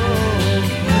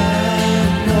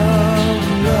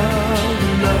 love,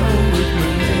 love with my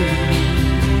lady.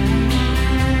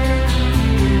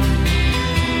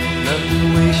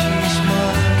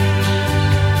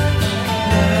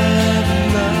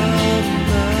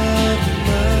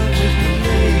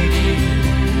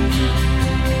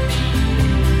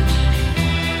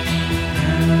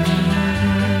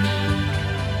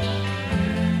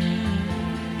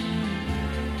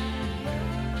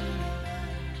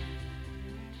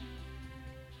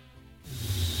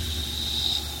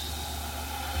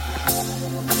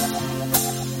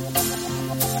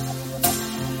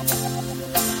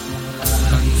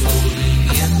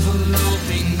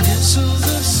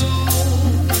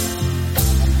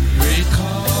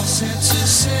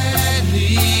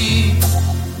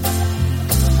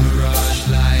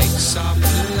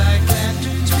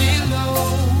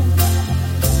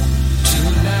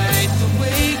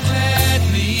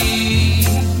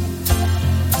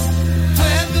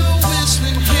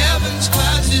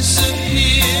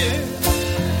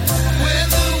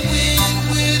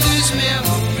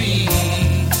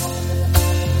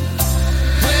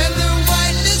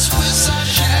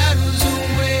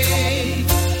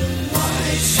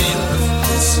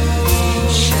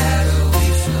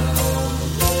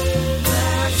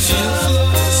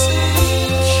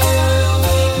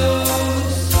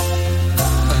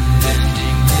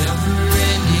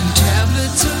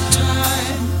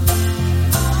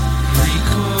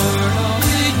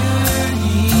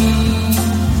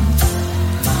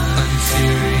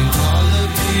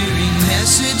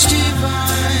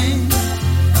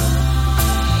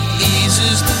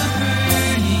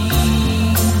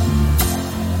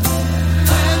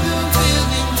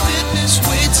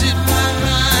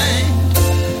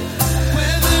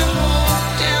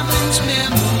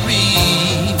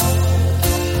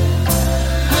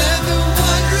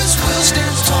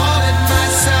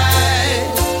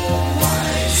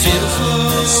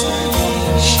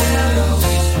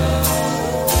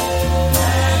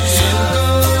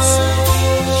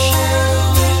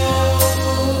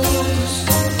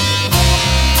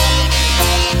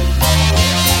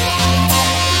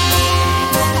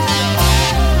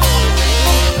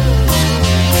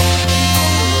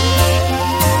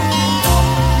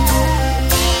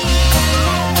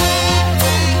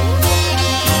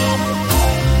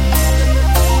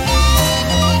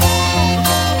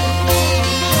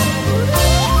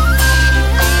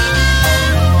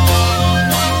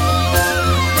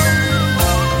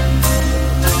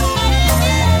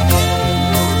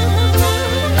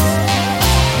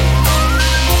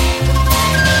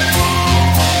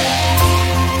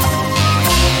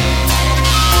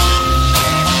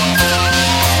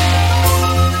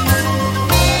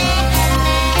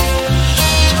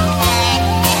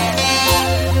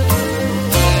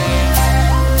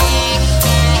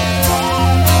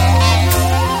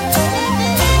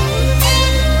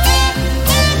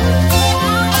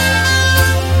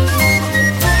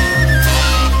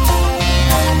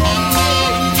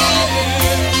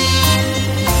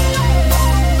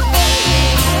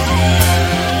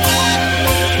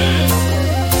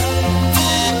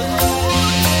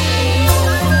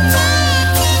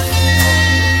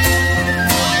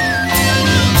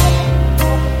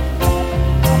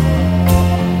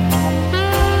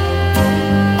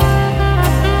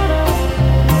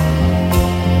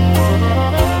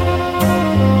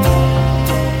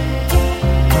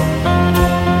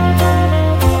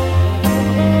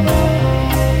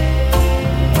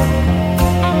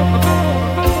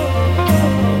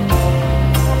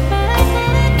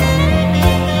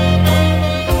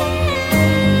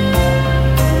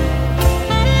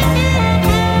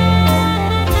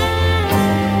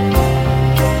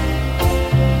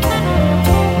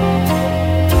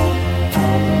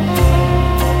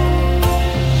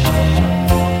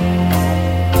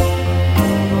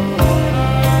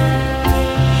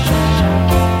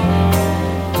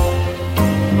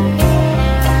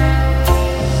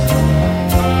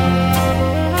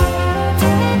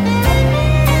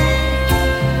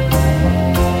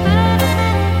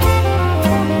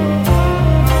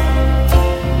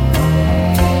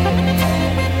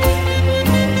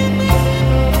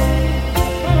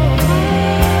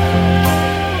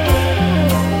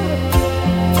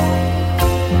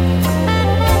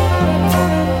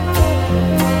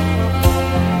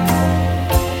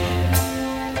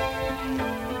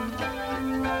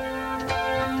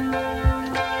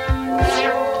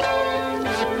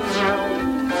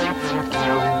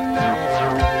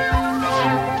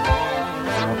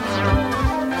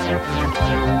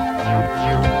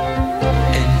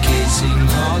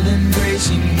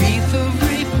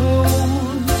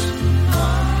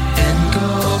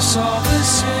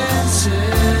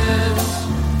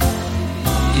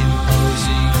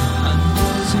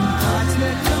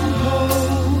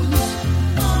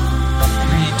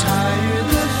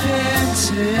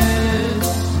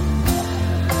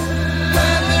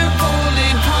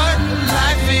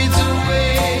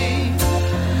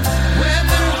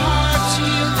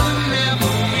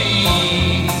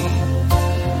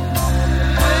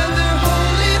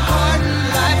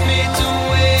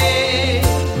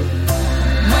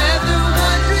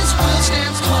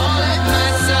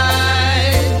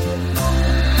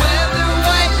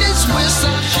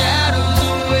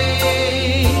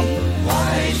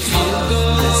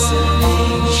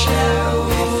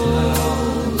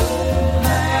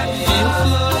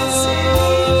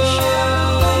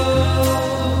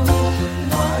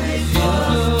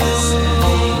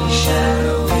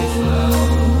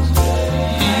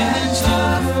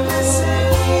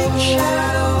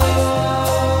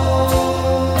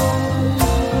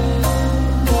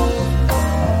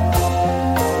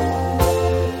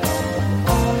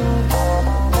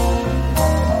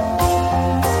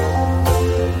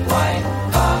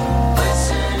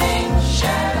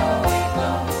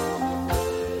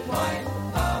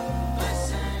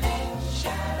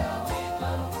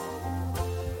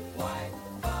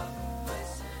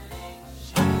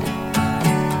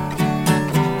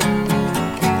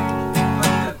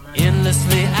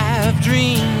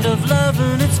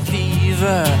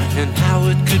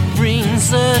 it could bring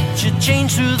such a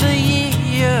change through the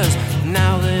years.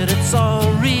 Now that it's all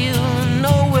real and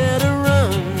nowhere to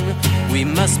run, we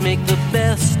must make the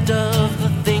best of the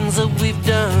things that we've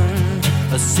done.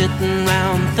 A sitting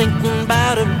round thinking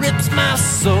about it rips my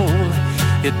soul.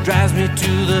 It drives me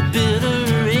to the bitter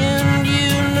end,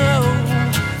 you know.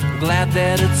 Glad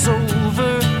that it's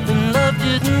over and love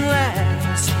didn't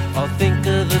last. I'll think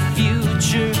of the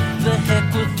future, the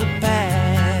heck with the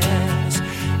past.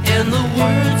 And the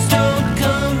words don't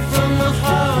come from the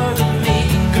heart of me.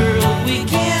 Girl, we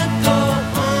can't go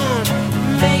on,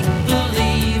 make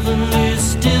believe and we're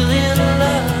still in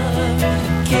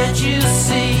love. Can't you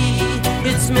see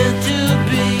it's meant to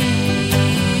be?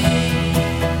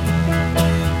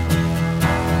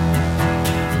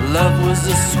 Love was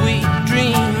a sweet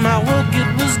dream, my work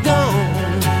it was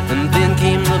gone. And then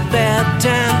came the bad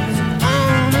times,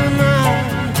 on and on.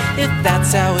 If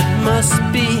that's how it must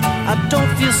be, I don't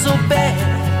feel so bad.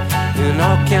 And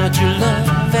I'll count your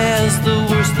love as the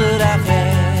worst that I've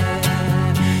had.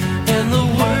 And the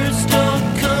words don't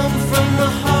come from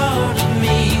the heart of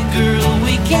me. Girl,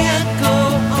 we can't go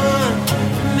on,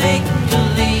 make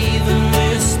believe and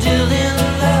we're still in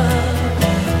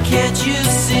love. Can't you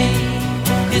see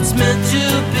it's meant to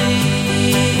be?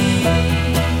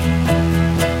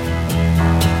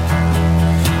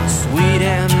 Sweet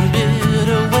and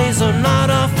bitter ways are not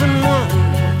often one.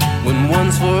 When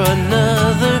one's for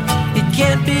another, it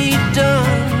can't be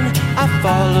done. I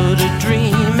followed a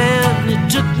dream and it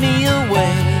took me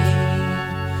away,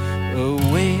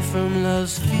 away from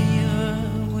love's fever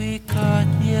we caught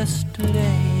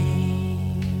yesterday.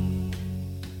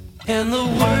 And the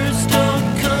words don't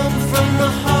come from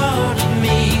the heart of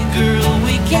me. Girl,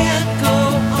 we can't go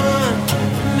on,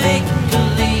 make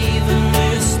believe and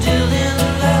we're still in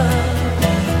love.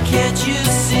 Can't you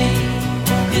see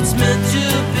it's meant to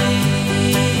be?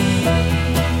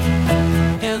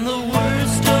 And the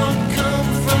words don't come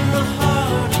from the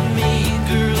heart of me.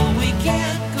 Girl, we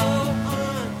can't go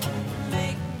on,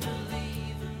 make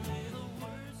believe and the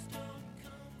words don't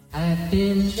come. I've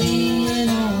been leaning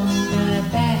on my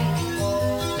back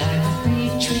like a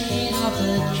freight train off a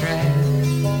track,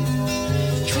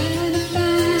 trying to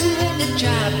find a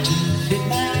job to fit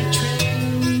my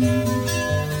train.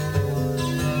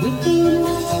 When the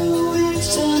morning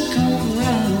sun come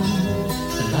round,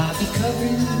 I'll be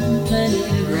covering plenty of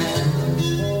ground.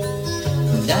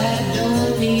 And I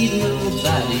don't need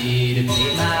nobody to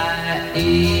pay my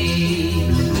aid.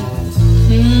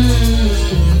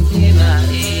 Pay my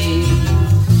aid.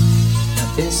 Now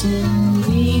this and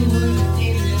we were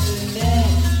feeling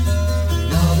bad,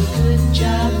 and all the good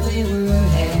jobs they were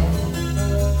had.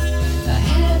 I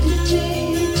had to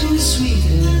take to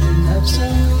sweeten up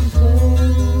some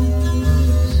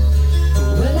clothes.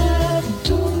 Well, I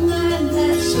don't mind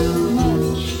that so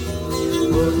much,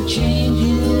 for the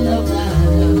changing of my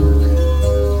look.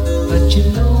 But you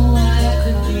know I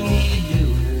could be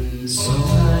doing so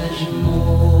much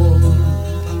more.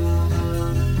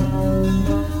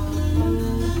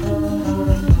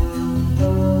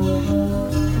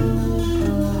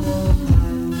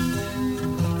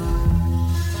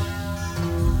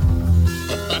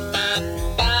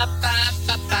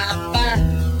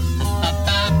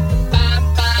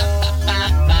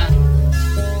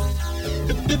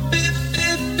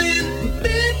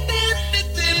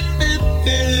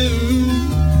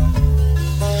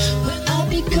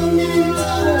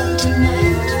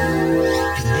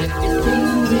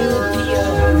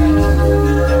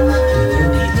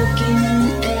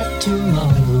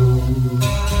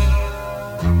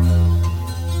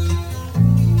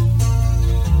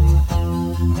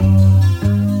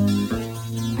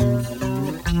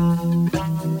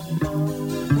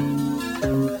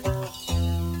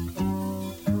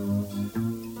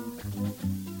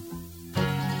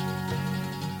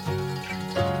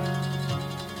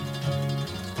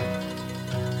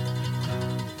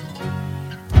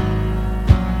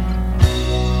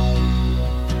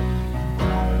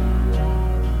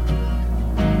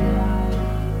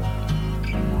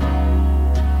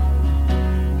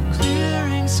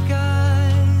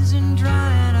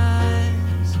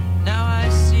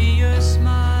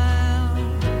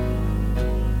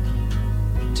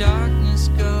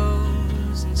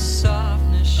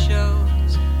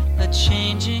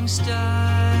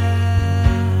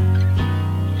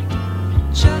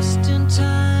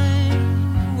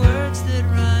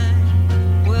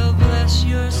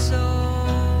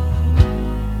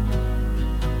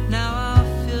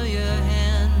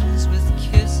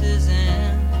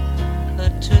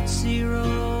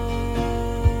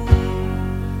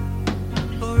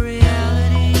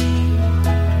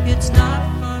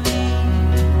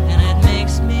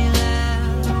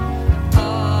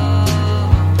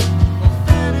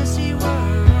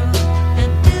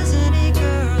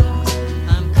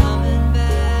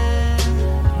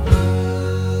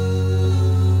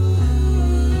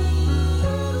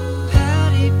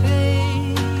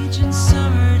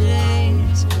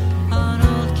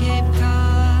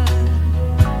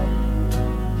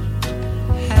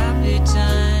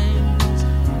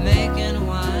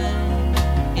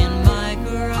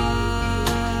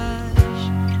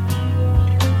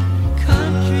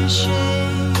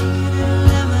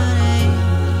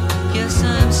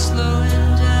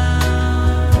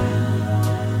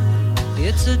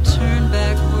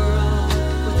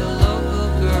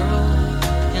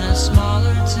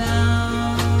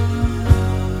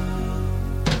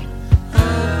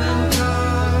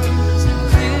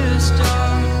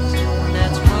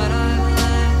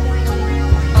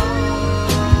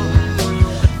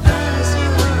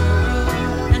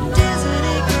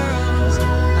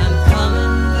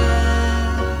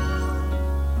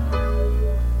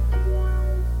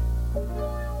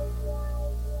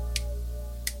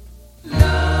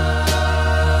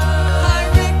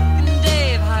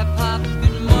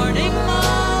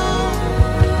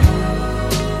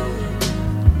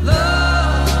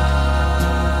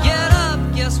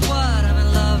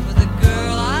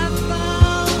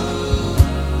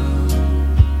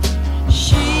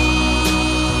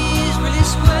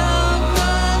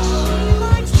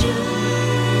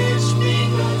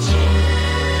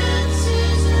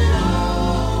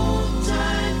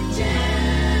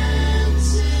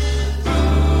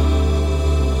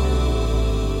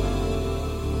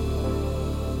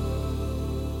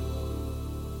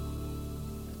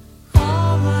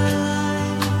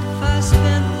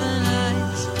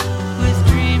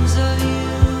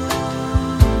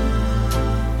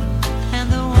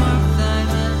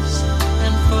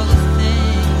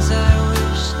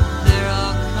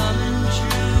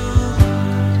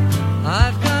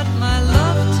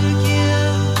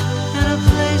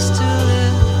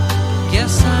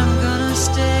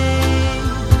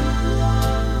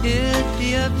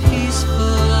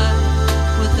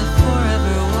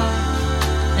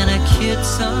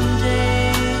 someday.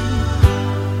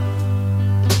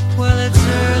 Well, it's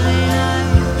early night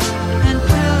and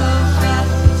pillow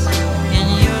fights in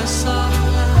your soft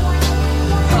light.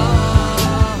 Oh,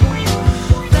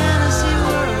 fantasy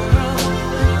world,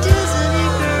 Disney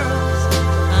girls,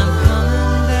 I'm coming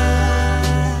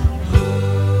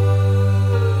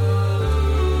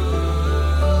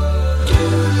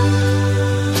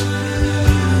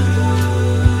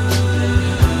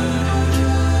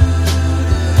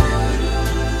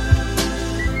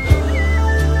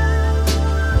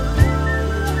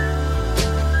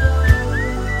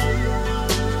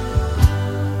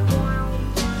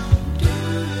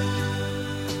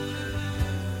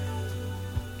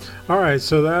All right,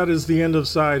 so that is the end of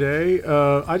side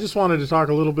A. I just wanted to talk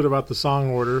a little bit about the song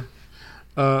order.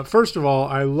 First of all,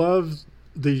 I love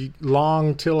the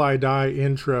long Till I Die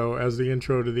intro as the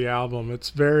intro to the album.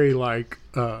 It's very like,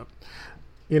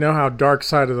 you know how Dark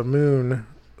Side of the Moon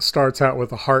starts out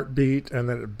with a heartbeat and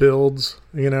then it builds,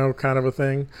 you know, kind of a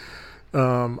thing.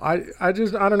 I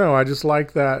don't know. I just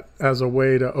like that as a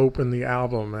way to open the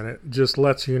album, and it just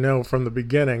lets you know from the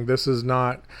beginning, this is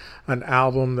not an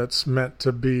album that's meant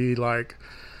to be like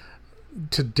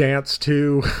to dance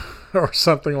to or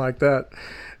something like that.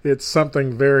 It's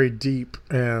something very deep,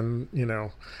 and, you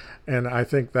know, and I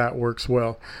think that works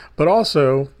well. But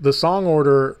also the song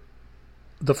order,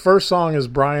 the first song is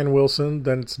Brian Wilson,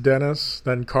 then it's Dennis,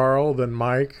 then Carl, then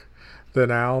Mike,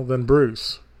 then Al, then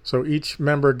Bruce. So each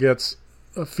member gets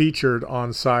featured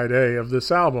on side A of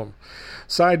this album.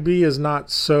 Side B is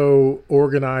not so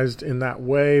organized in that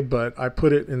way, but I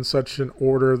put it in such an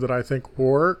order that I think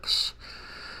works.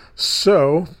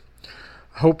 So,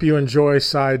 hope you enjoy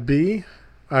side B.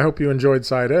 I hope you enjoyed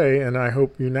side A, and I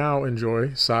hope you now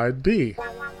enjoy side B.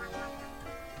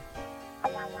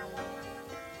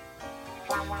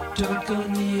 Don't go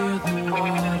near the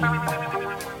water.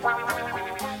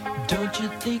 Don't you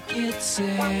think it's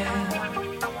sad?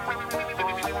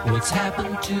 What's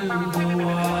happened to the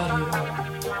water?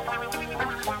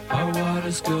 Our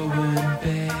water's going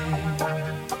bad.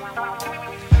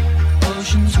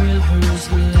 Oceans,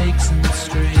 rivers, lakes, and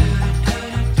streams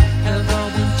have all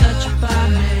been touched by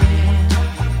man.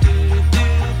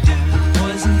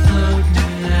 Poison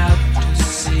floating out to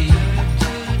sea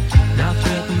now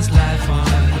threatens life on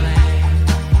land.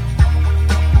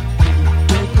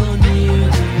 Don't go near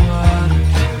the water.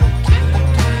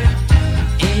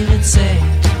 Ain't it sad?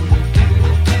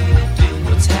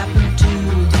 What's happened to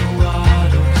the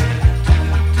water?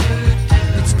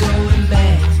 It's going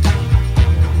bad.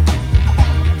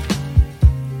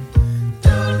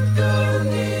 Don't go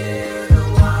near the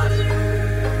water.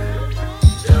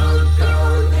 Don't go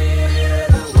near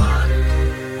the water.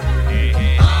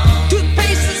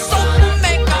 Toothpaste and soap will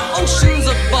make our oceans a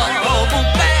bubble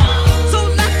bath. So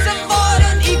let's avoid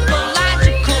an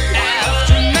ecological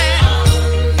aftermath.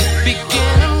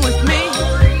 Beginning with me,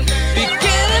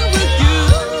 beginning with you.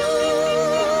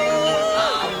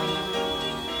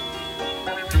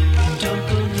 Don't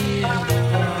go near the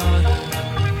water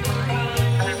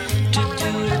to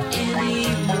do it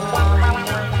anymore.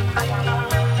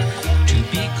 To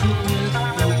be cool with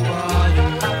the water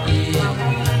is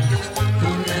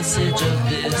the message of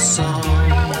this song.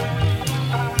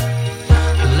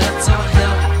 Let's all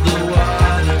help the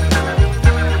water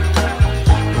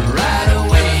right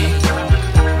away.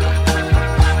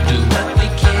 Do what we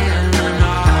can in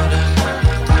order.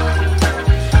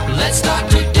 Let's start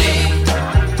today.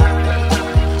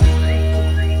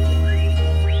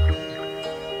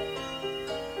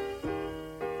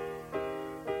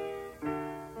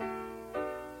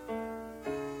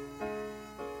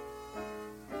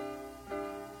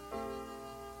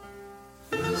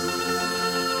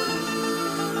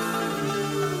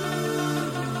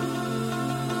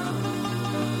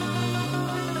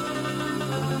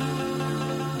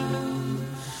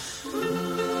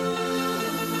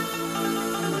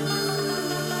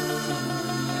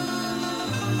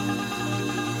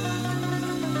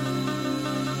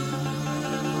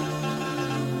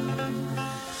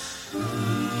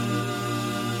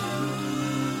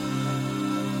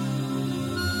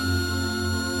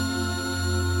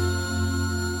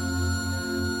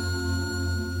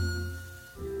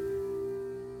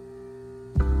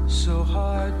 So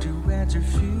hard to answer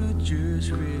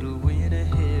futures riddle when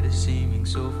ahead is seeming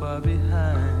so far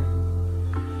behind.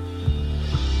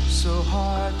 So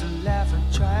hard to laugh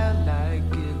and try a light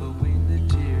giggle when the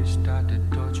tears start to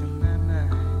torture my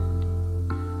mind.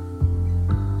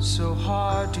 So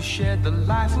hard to shed the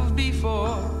life of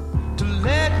before, to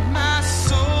let my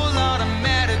soul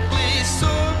automatically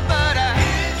soar, but I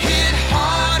hit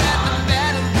hard at the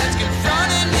battle that's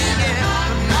confronting me,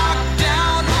 yeah. Knocked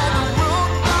down all the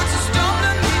road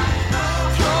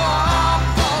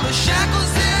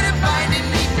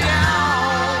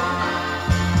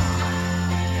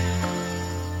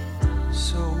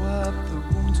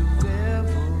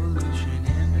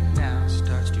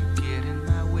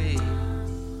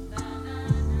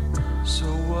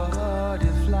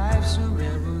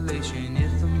revelation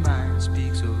if the mind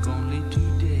speaks of only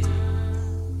today.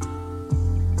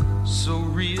 So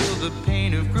real the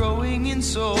pain of growing in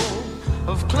soul,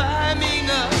 of climbing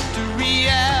up to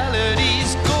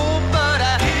reality's goal. But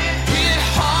I hit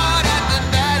hard at the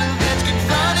battle that's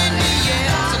confronting me,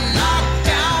 yeah. So knock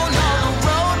down all the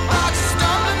roadblocks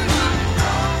stumbling me,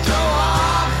 throw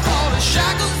off all the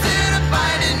shackles that are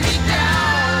binding me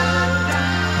down.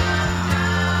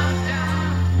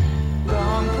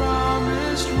 Long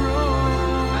promised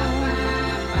road,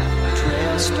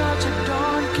 trail starts at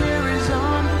dawn, carries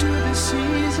on to the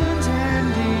season's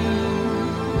ending.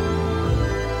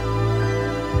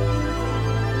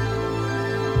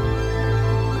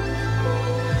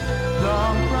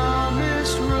 Long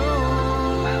promised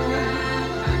road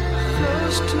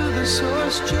flows to the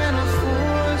source, gentle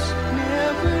force,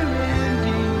 never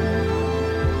ending,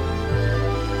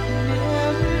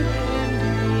 never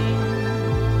ending.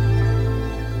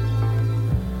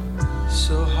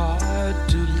 So hard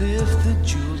to lift the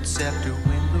jeweled scepter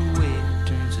when the weight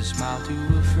turns a smile to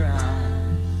a frown.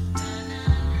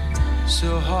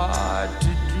 So hard to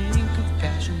drink of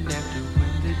passion nectar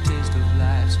when the taste of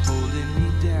life's holding me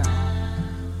down.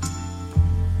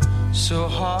 So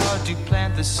hard to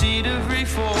plant the seed of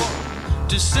reform,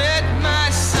 to set my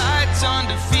sights on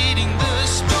defeating the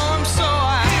storm. So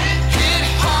I hit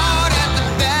hard at the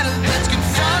battle that's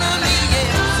confronting me,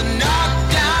 yeah. So knock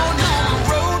down all the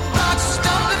roadblocks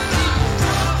stumbling me,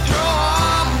 throw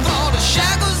off all the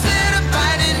shackles that are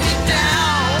binding me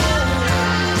down.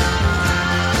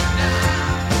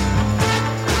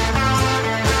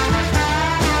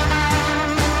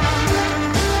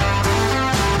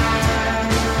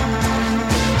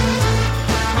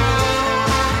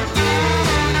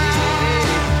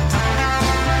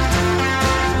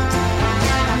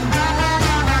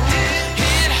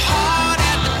 Hit hard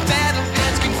at the battle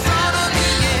that's confronting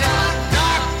me, yeah.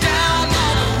 Knock down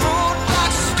all the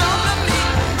roadblocks stumbling me,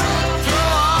 throw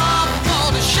off all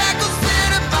the shackles that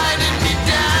are binding me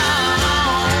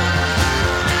down.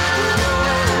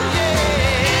 Yeah,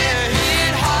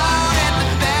 hit hard at the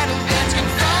battle that's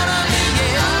confronting me,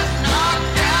 yeah. Knock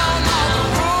down all the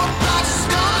roadblocks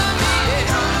stumbling me,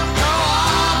 yeah. Throw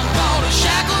off all the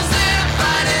shackles that are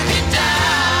binding me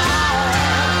down.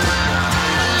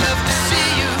 I love to see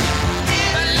you.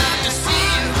 I love to see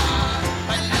you.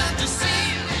 I love to see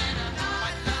you.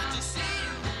 I love to see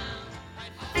you.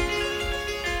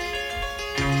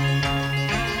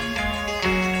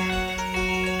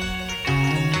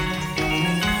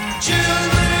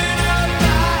 Children of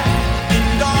light in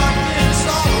darkness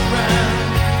all around.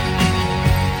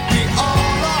 We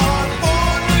all are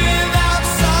born without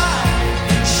sight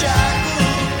and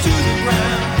shackled to the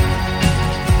ground.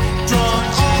 Drawn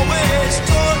always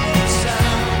toward the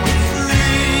sound.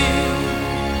 Free,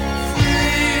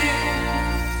 free.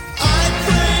 I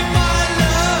pray my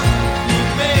love will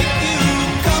make you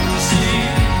come to see.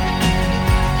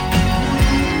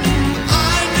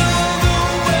 I know the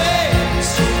way,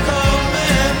 so come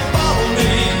and follow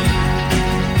me,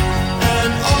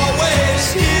 and always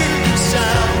hear the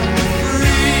sound of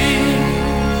free,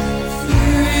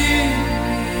 free.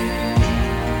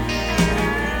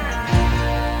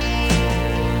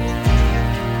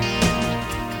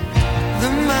 The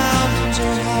mountains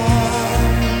are high,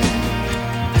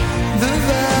 the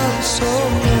valley's so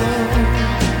low.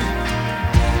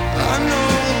 I know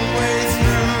the way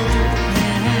through.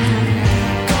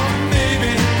 Come,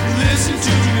 baby, listen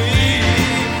to me.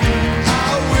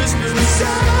 I whisper the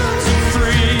sounds of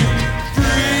free,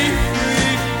 free,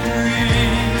 free, free.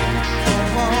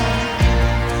 Come on,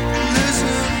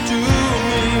 listen to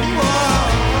me. Whoa.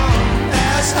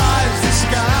 As high as the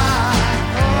sky,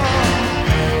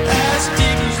 as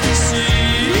deep as the sea.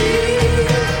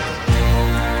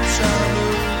 Sound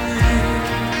of free.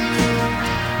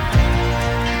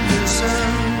 Listen,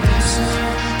 listen.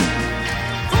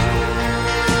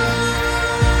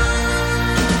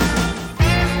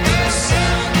 The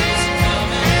sound is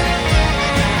coming,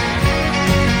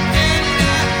 and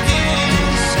I hear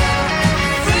the sound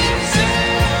of free.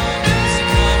 Sound is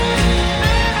coming,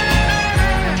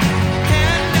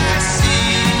 and I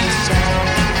see the sound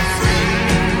of free.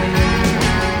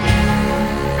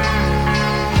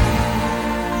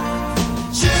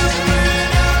 Children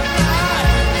of light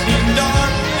in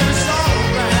darkness all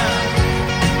around.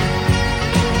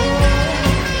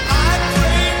 I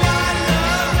pray my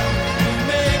love will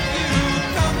make you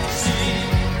come to see.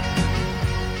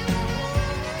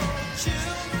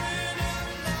 Children of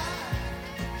light.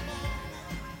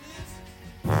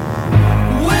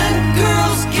 When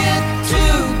girls get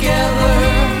together,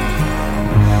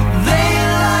 they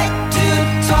like to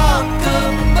talk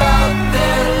about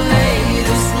their latest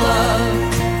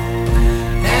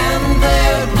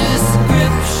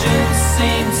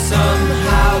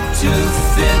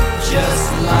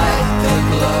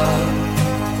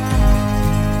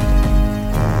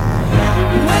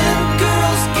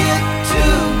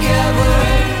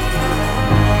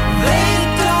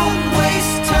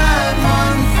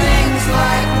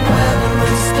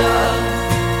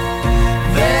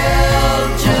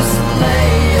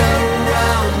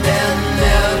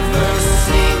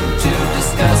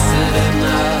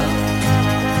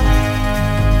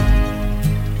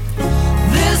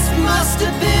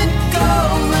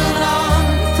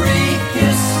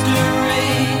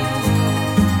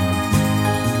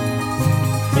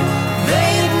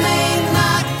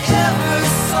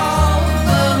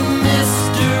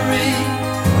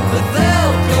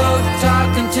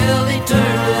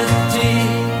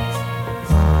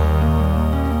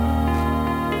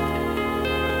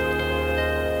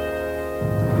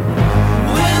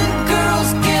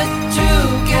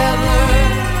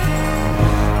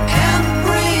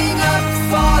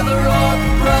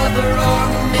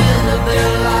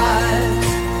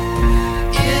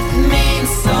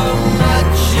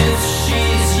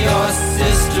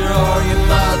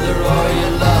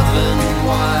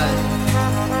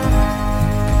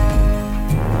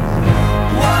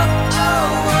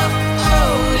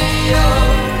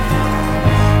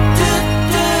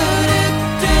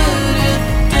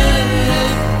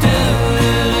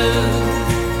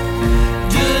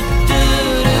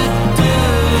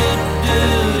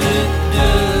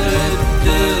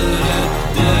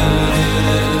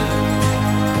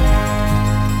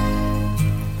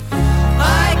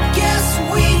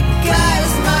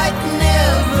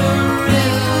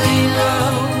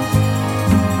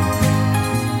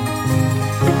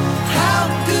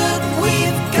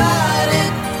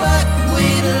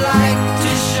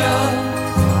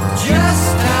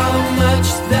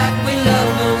that we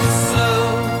love them so.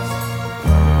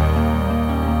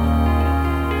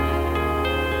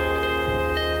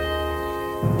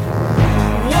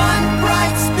 One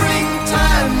bright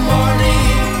springtime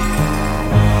morning,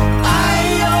 I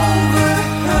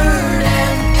overheard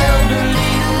an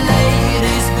elderly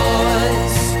lady's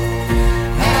voice.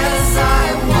 As I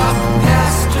walked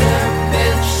past her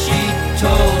bench, she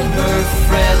told her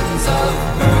friends of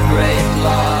her great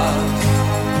loss.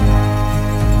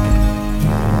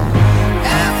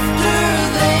 After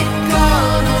they'd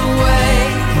gone away,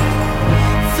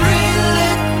 3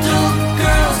 little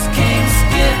girls came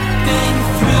skipping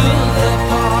through the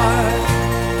park,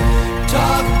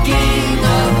 talking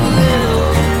of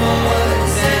little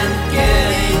boys and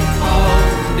getting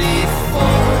home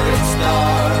before it's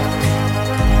dark.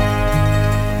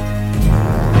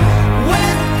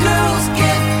 When girls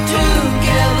get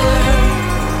together,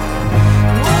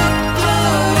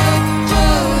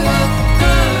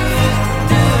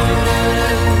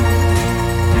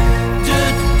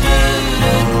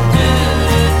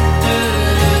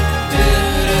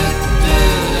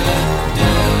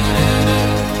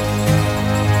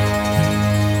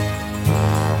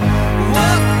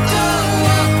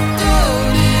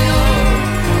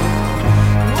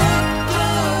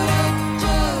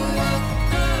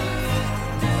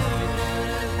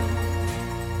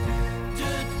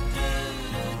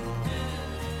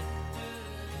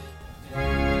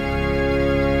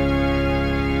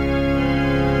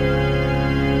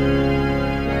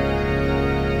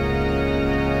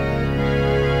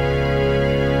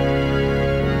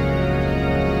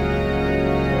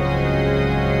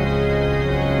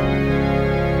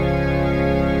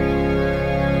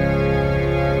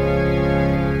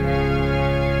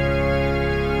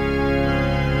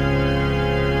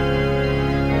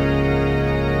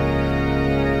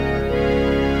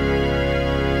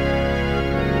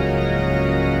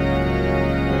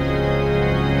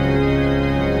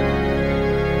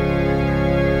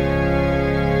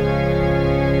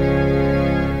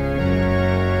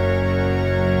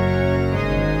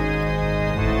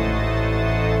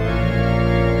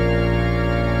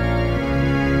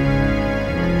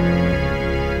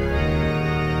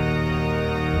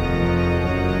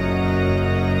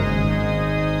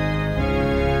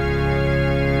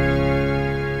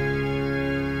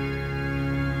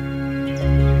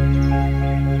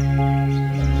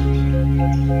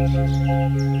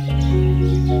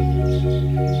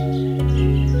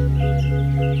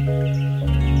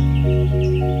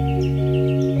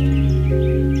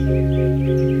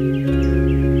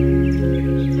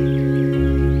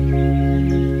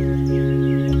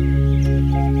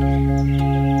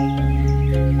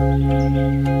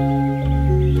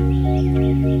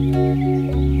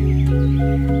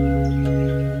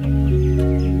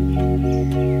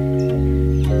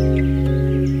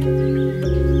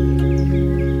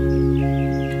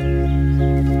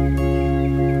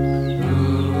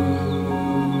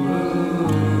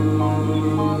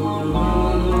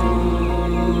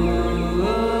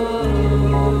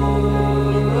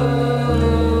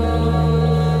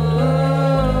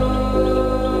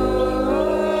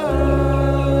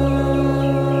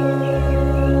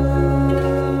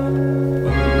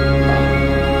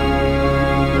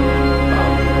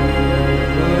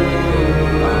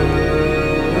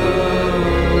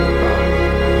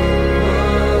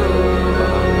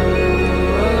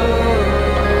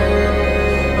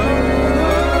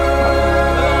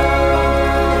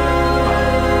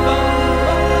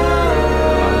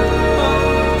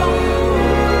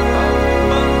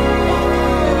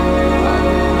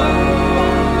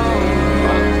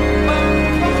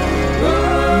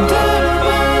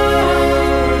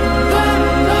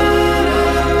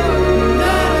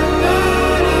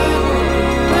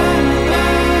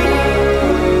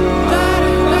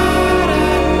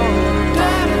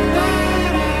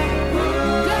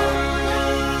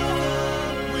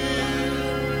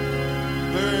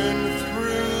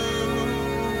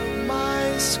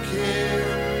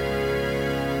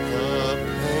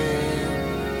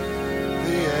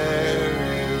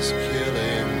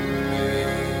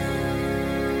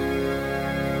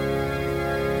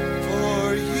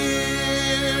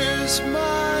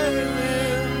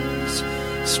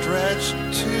 stretched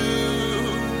to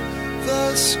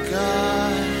the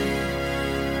sky,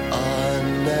 a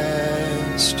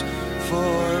nest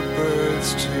for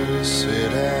birds to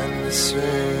sit and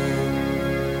sing.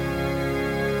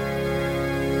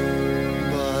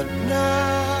 But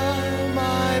now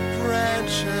my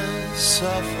branches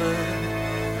suffer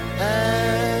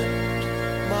and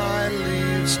my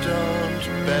leaves don't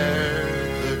bear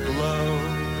the glow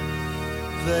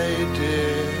they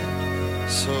did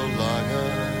so long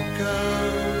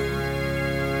ago.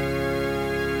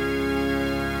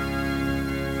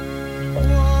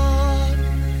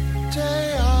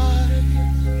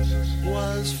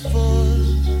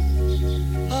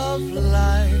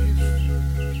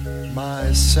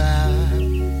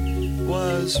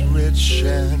 was rich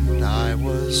and I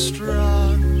was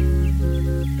strong.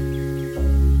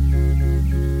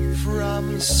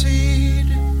 From seed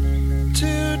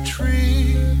to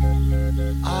tree,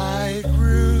 I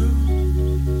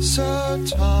grew so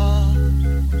tall.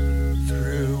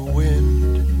 Through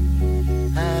wind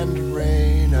and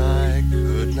rain, I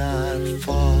could not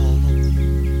fall.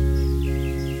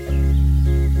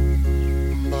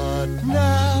 But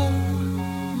now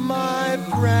my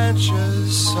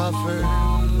branches suffer,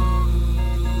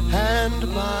 and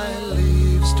my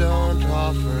leaves don't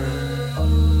offer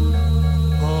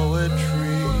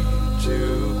poetry to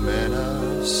men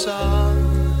of song.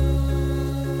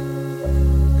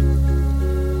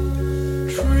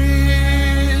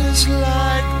 Trees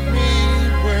like me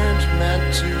weren't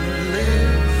meant to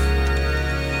live.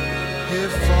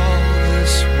 If all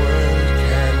this world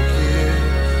can give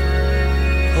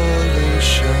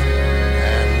pollution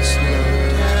and slow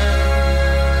down,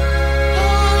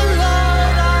 oh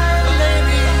Lord, I lay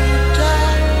me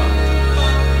down.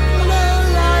 No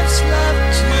life's left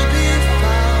to be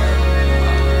found.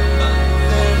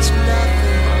 There's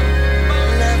nothing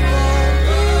left for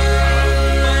me.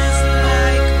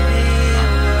 Like me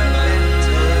were meant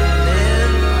to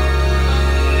live.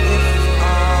 If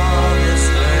all this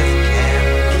earth can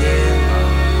give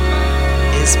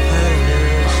is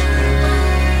pollution,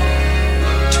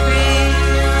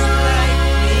 trees like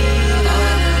me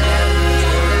were meant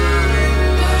to live.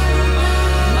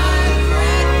 My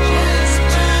branches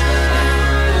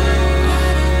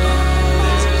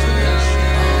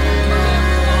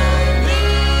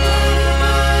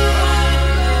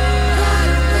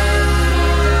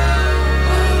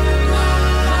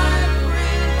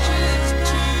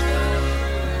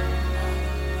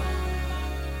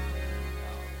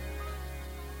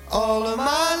All of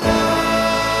my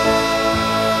love,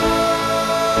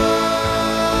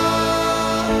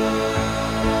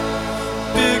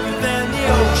 bigger than the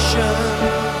ocean.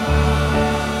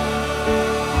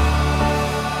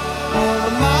 All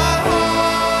of my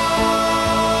heart,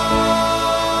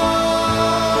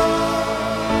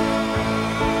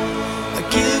 I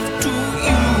give to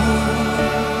you.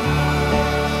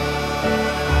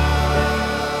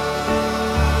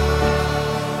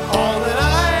 All that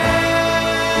I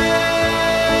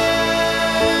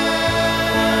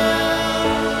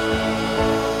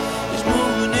is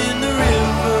moving in the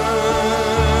river.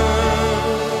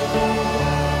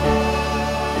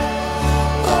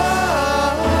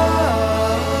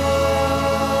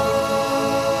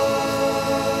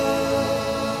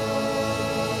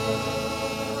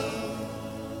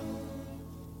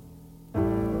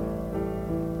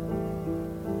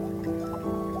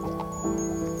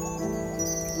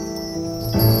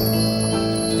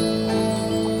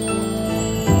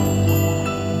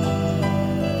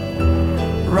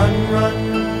 Run,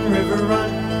 run, river,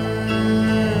 run.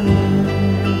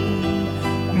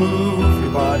 Move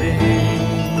your body.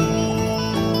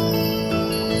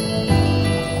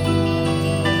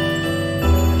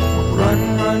 Run,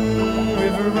 run,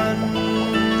 river, run.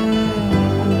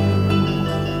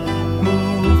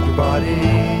 Move your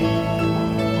body.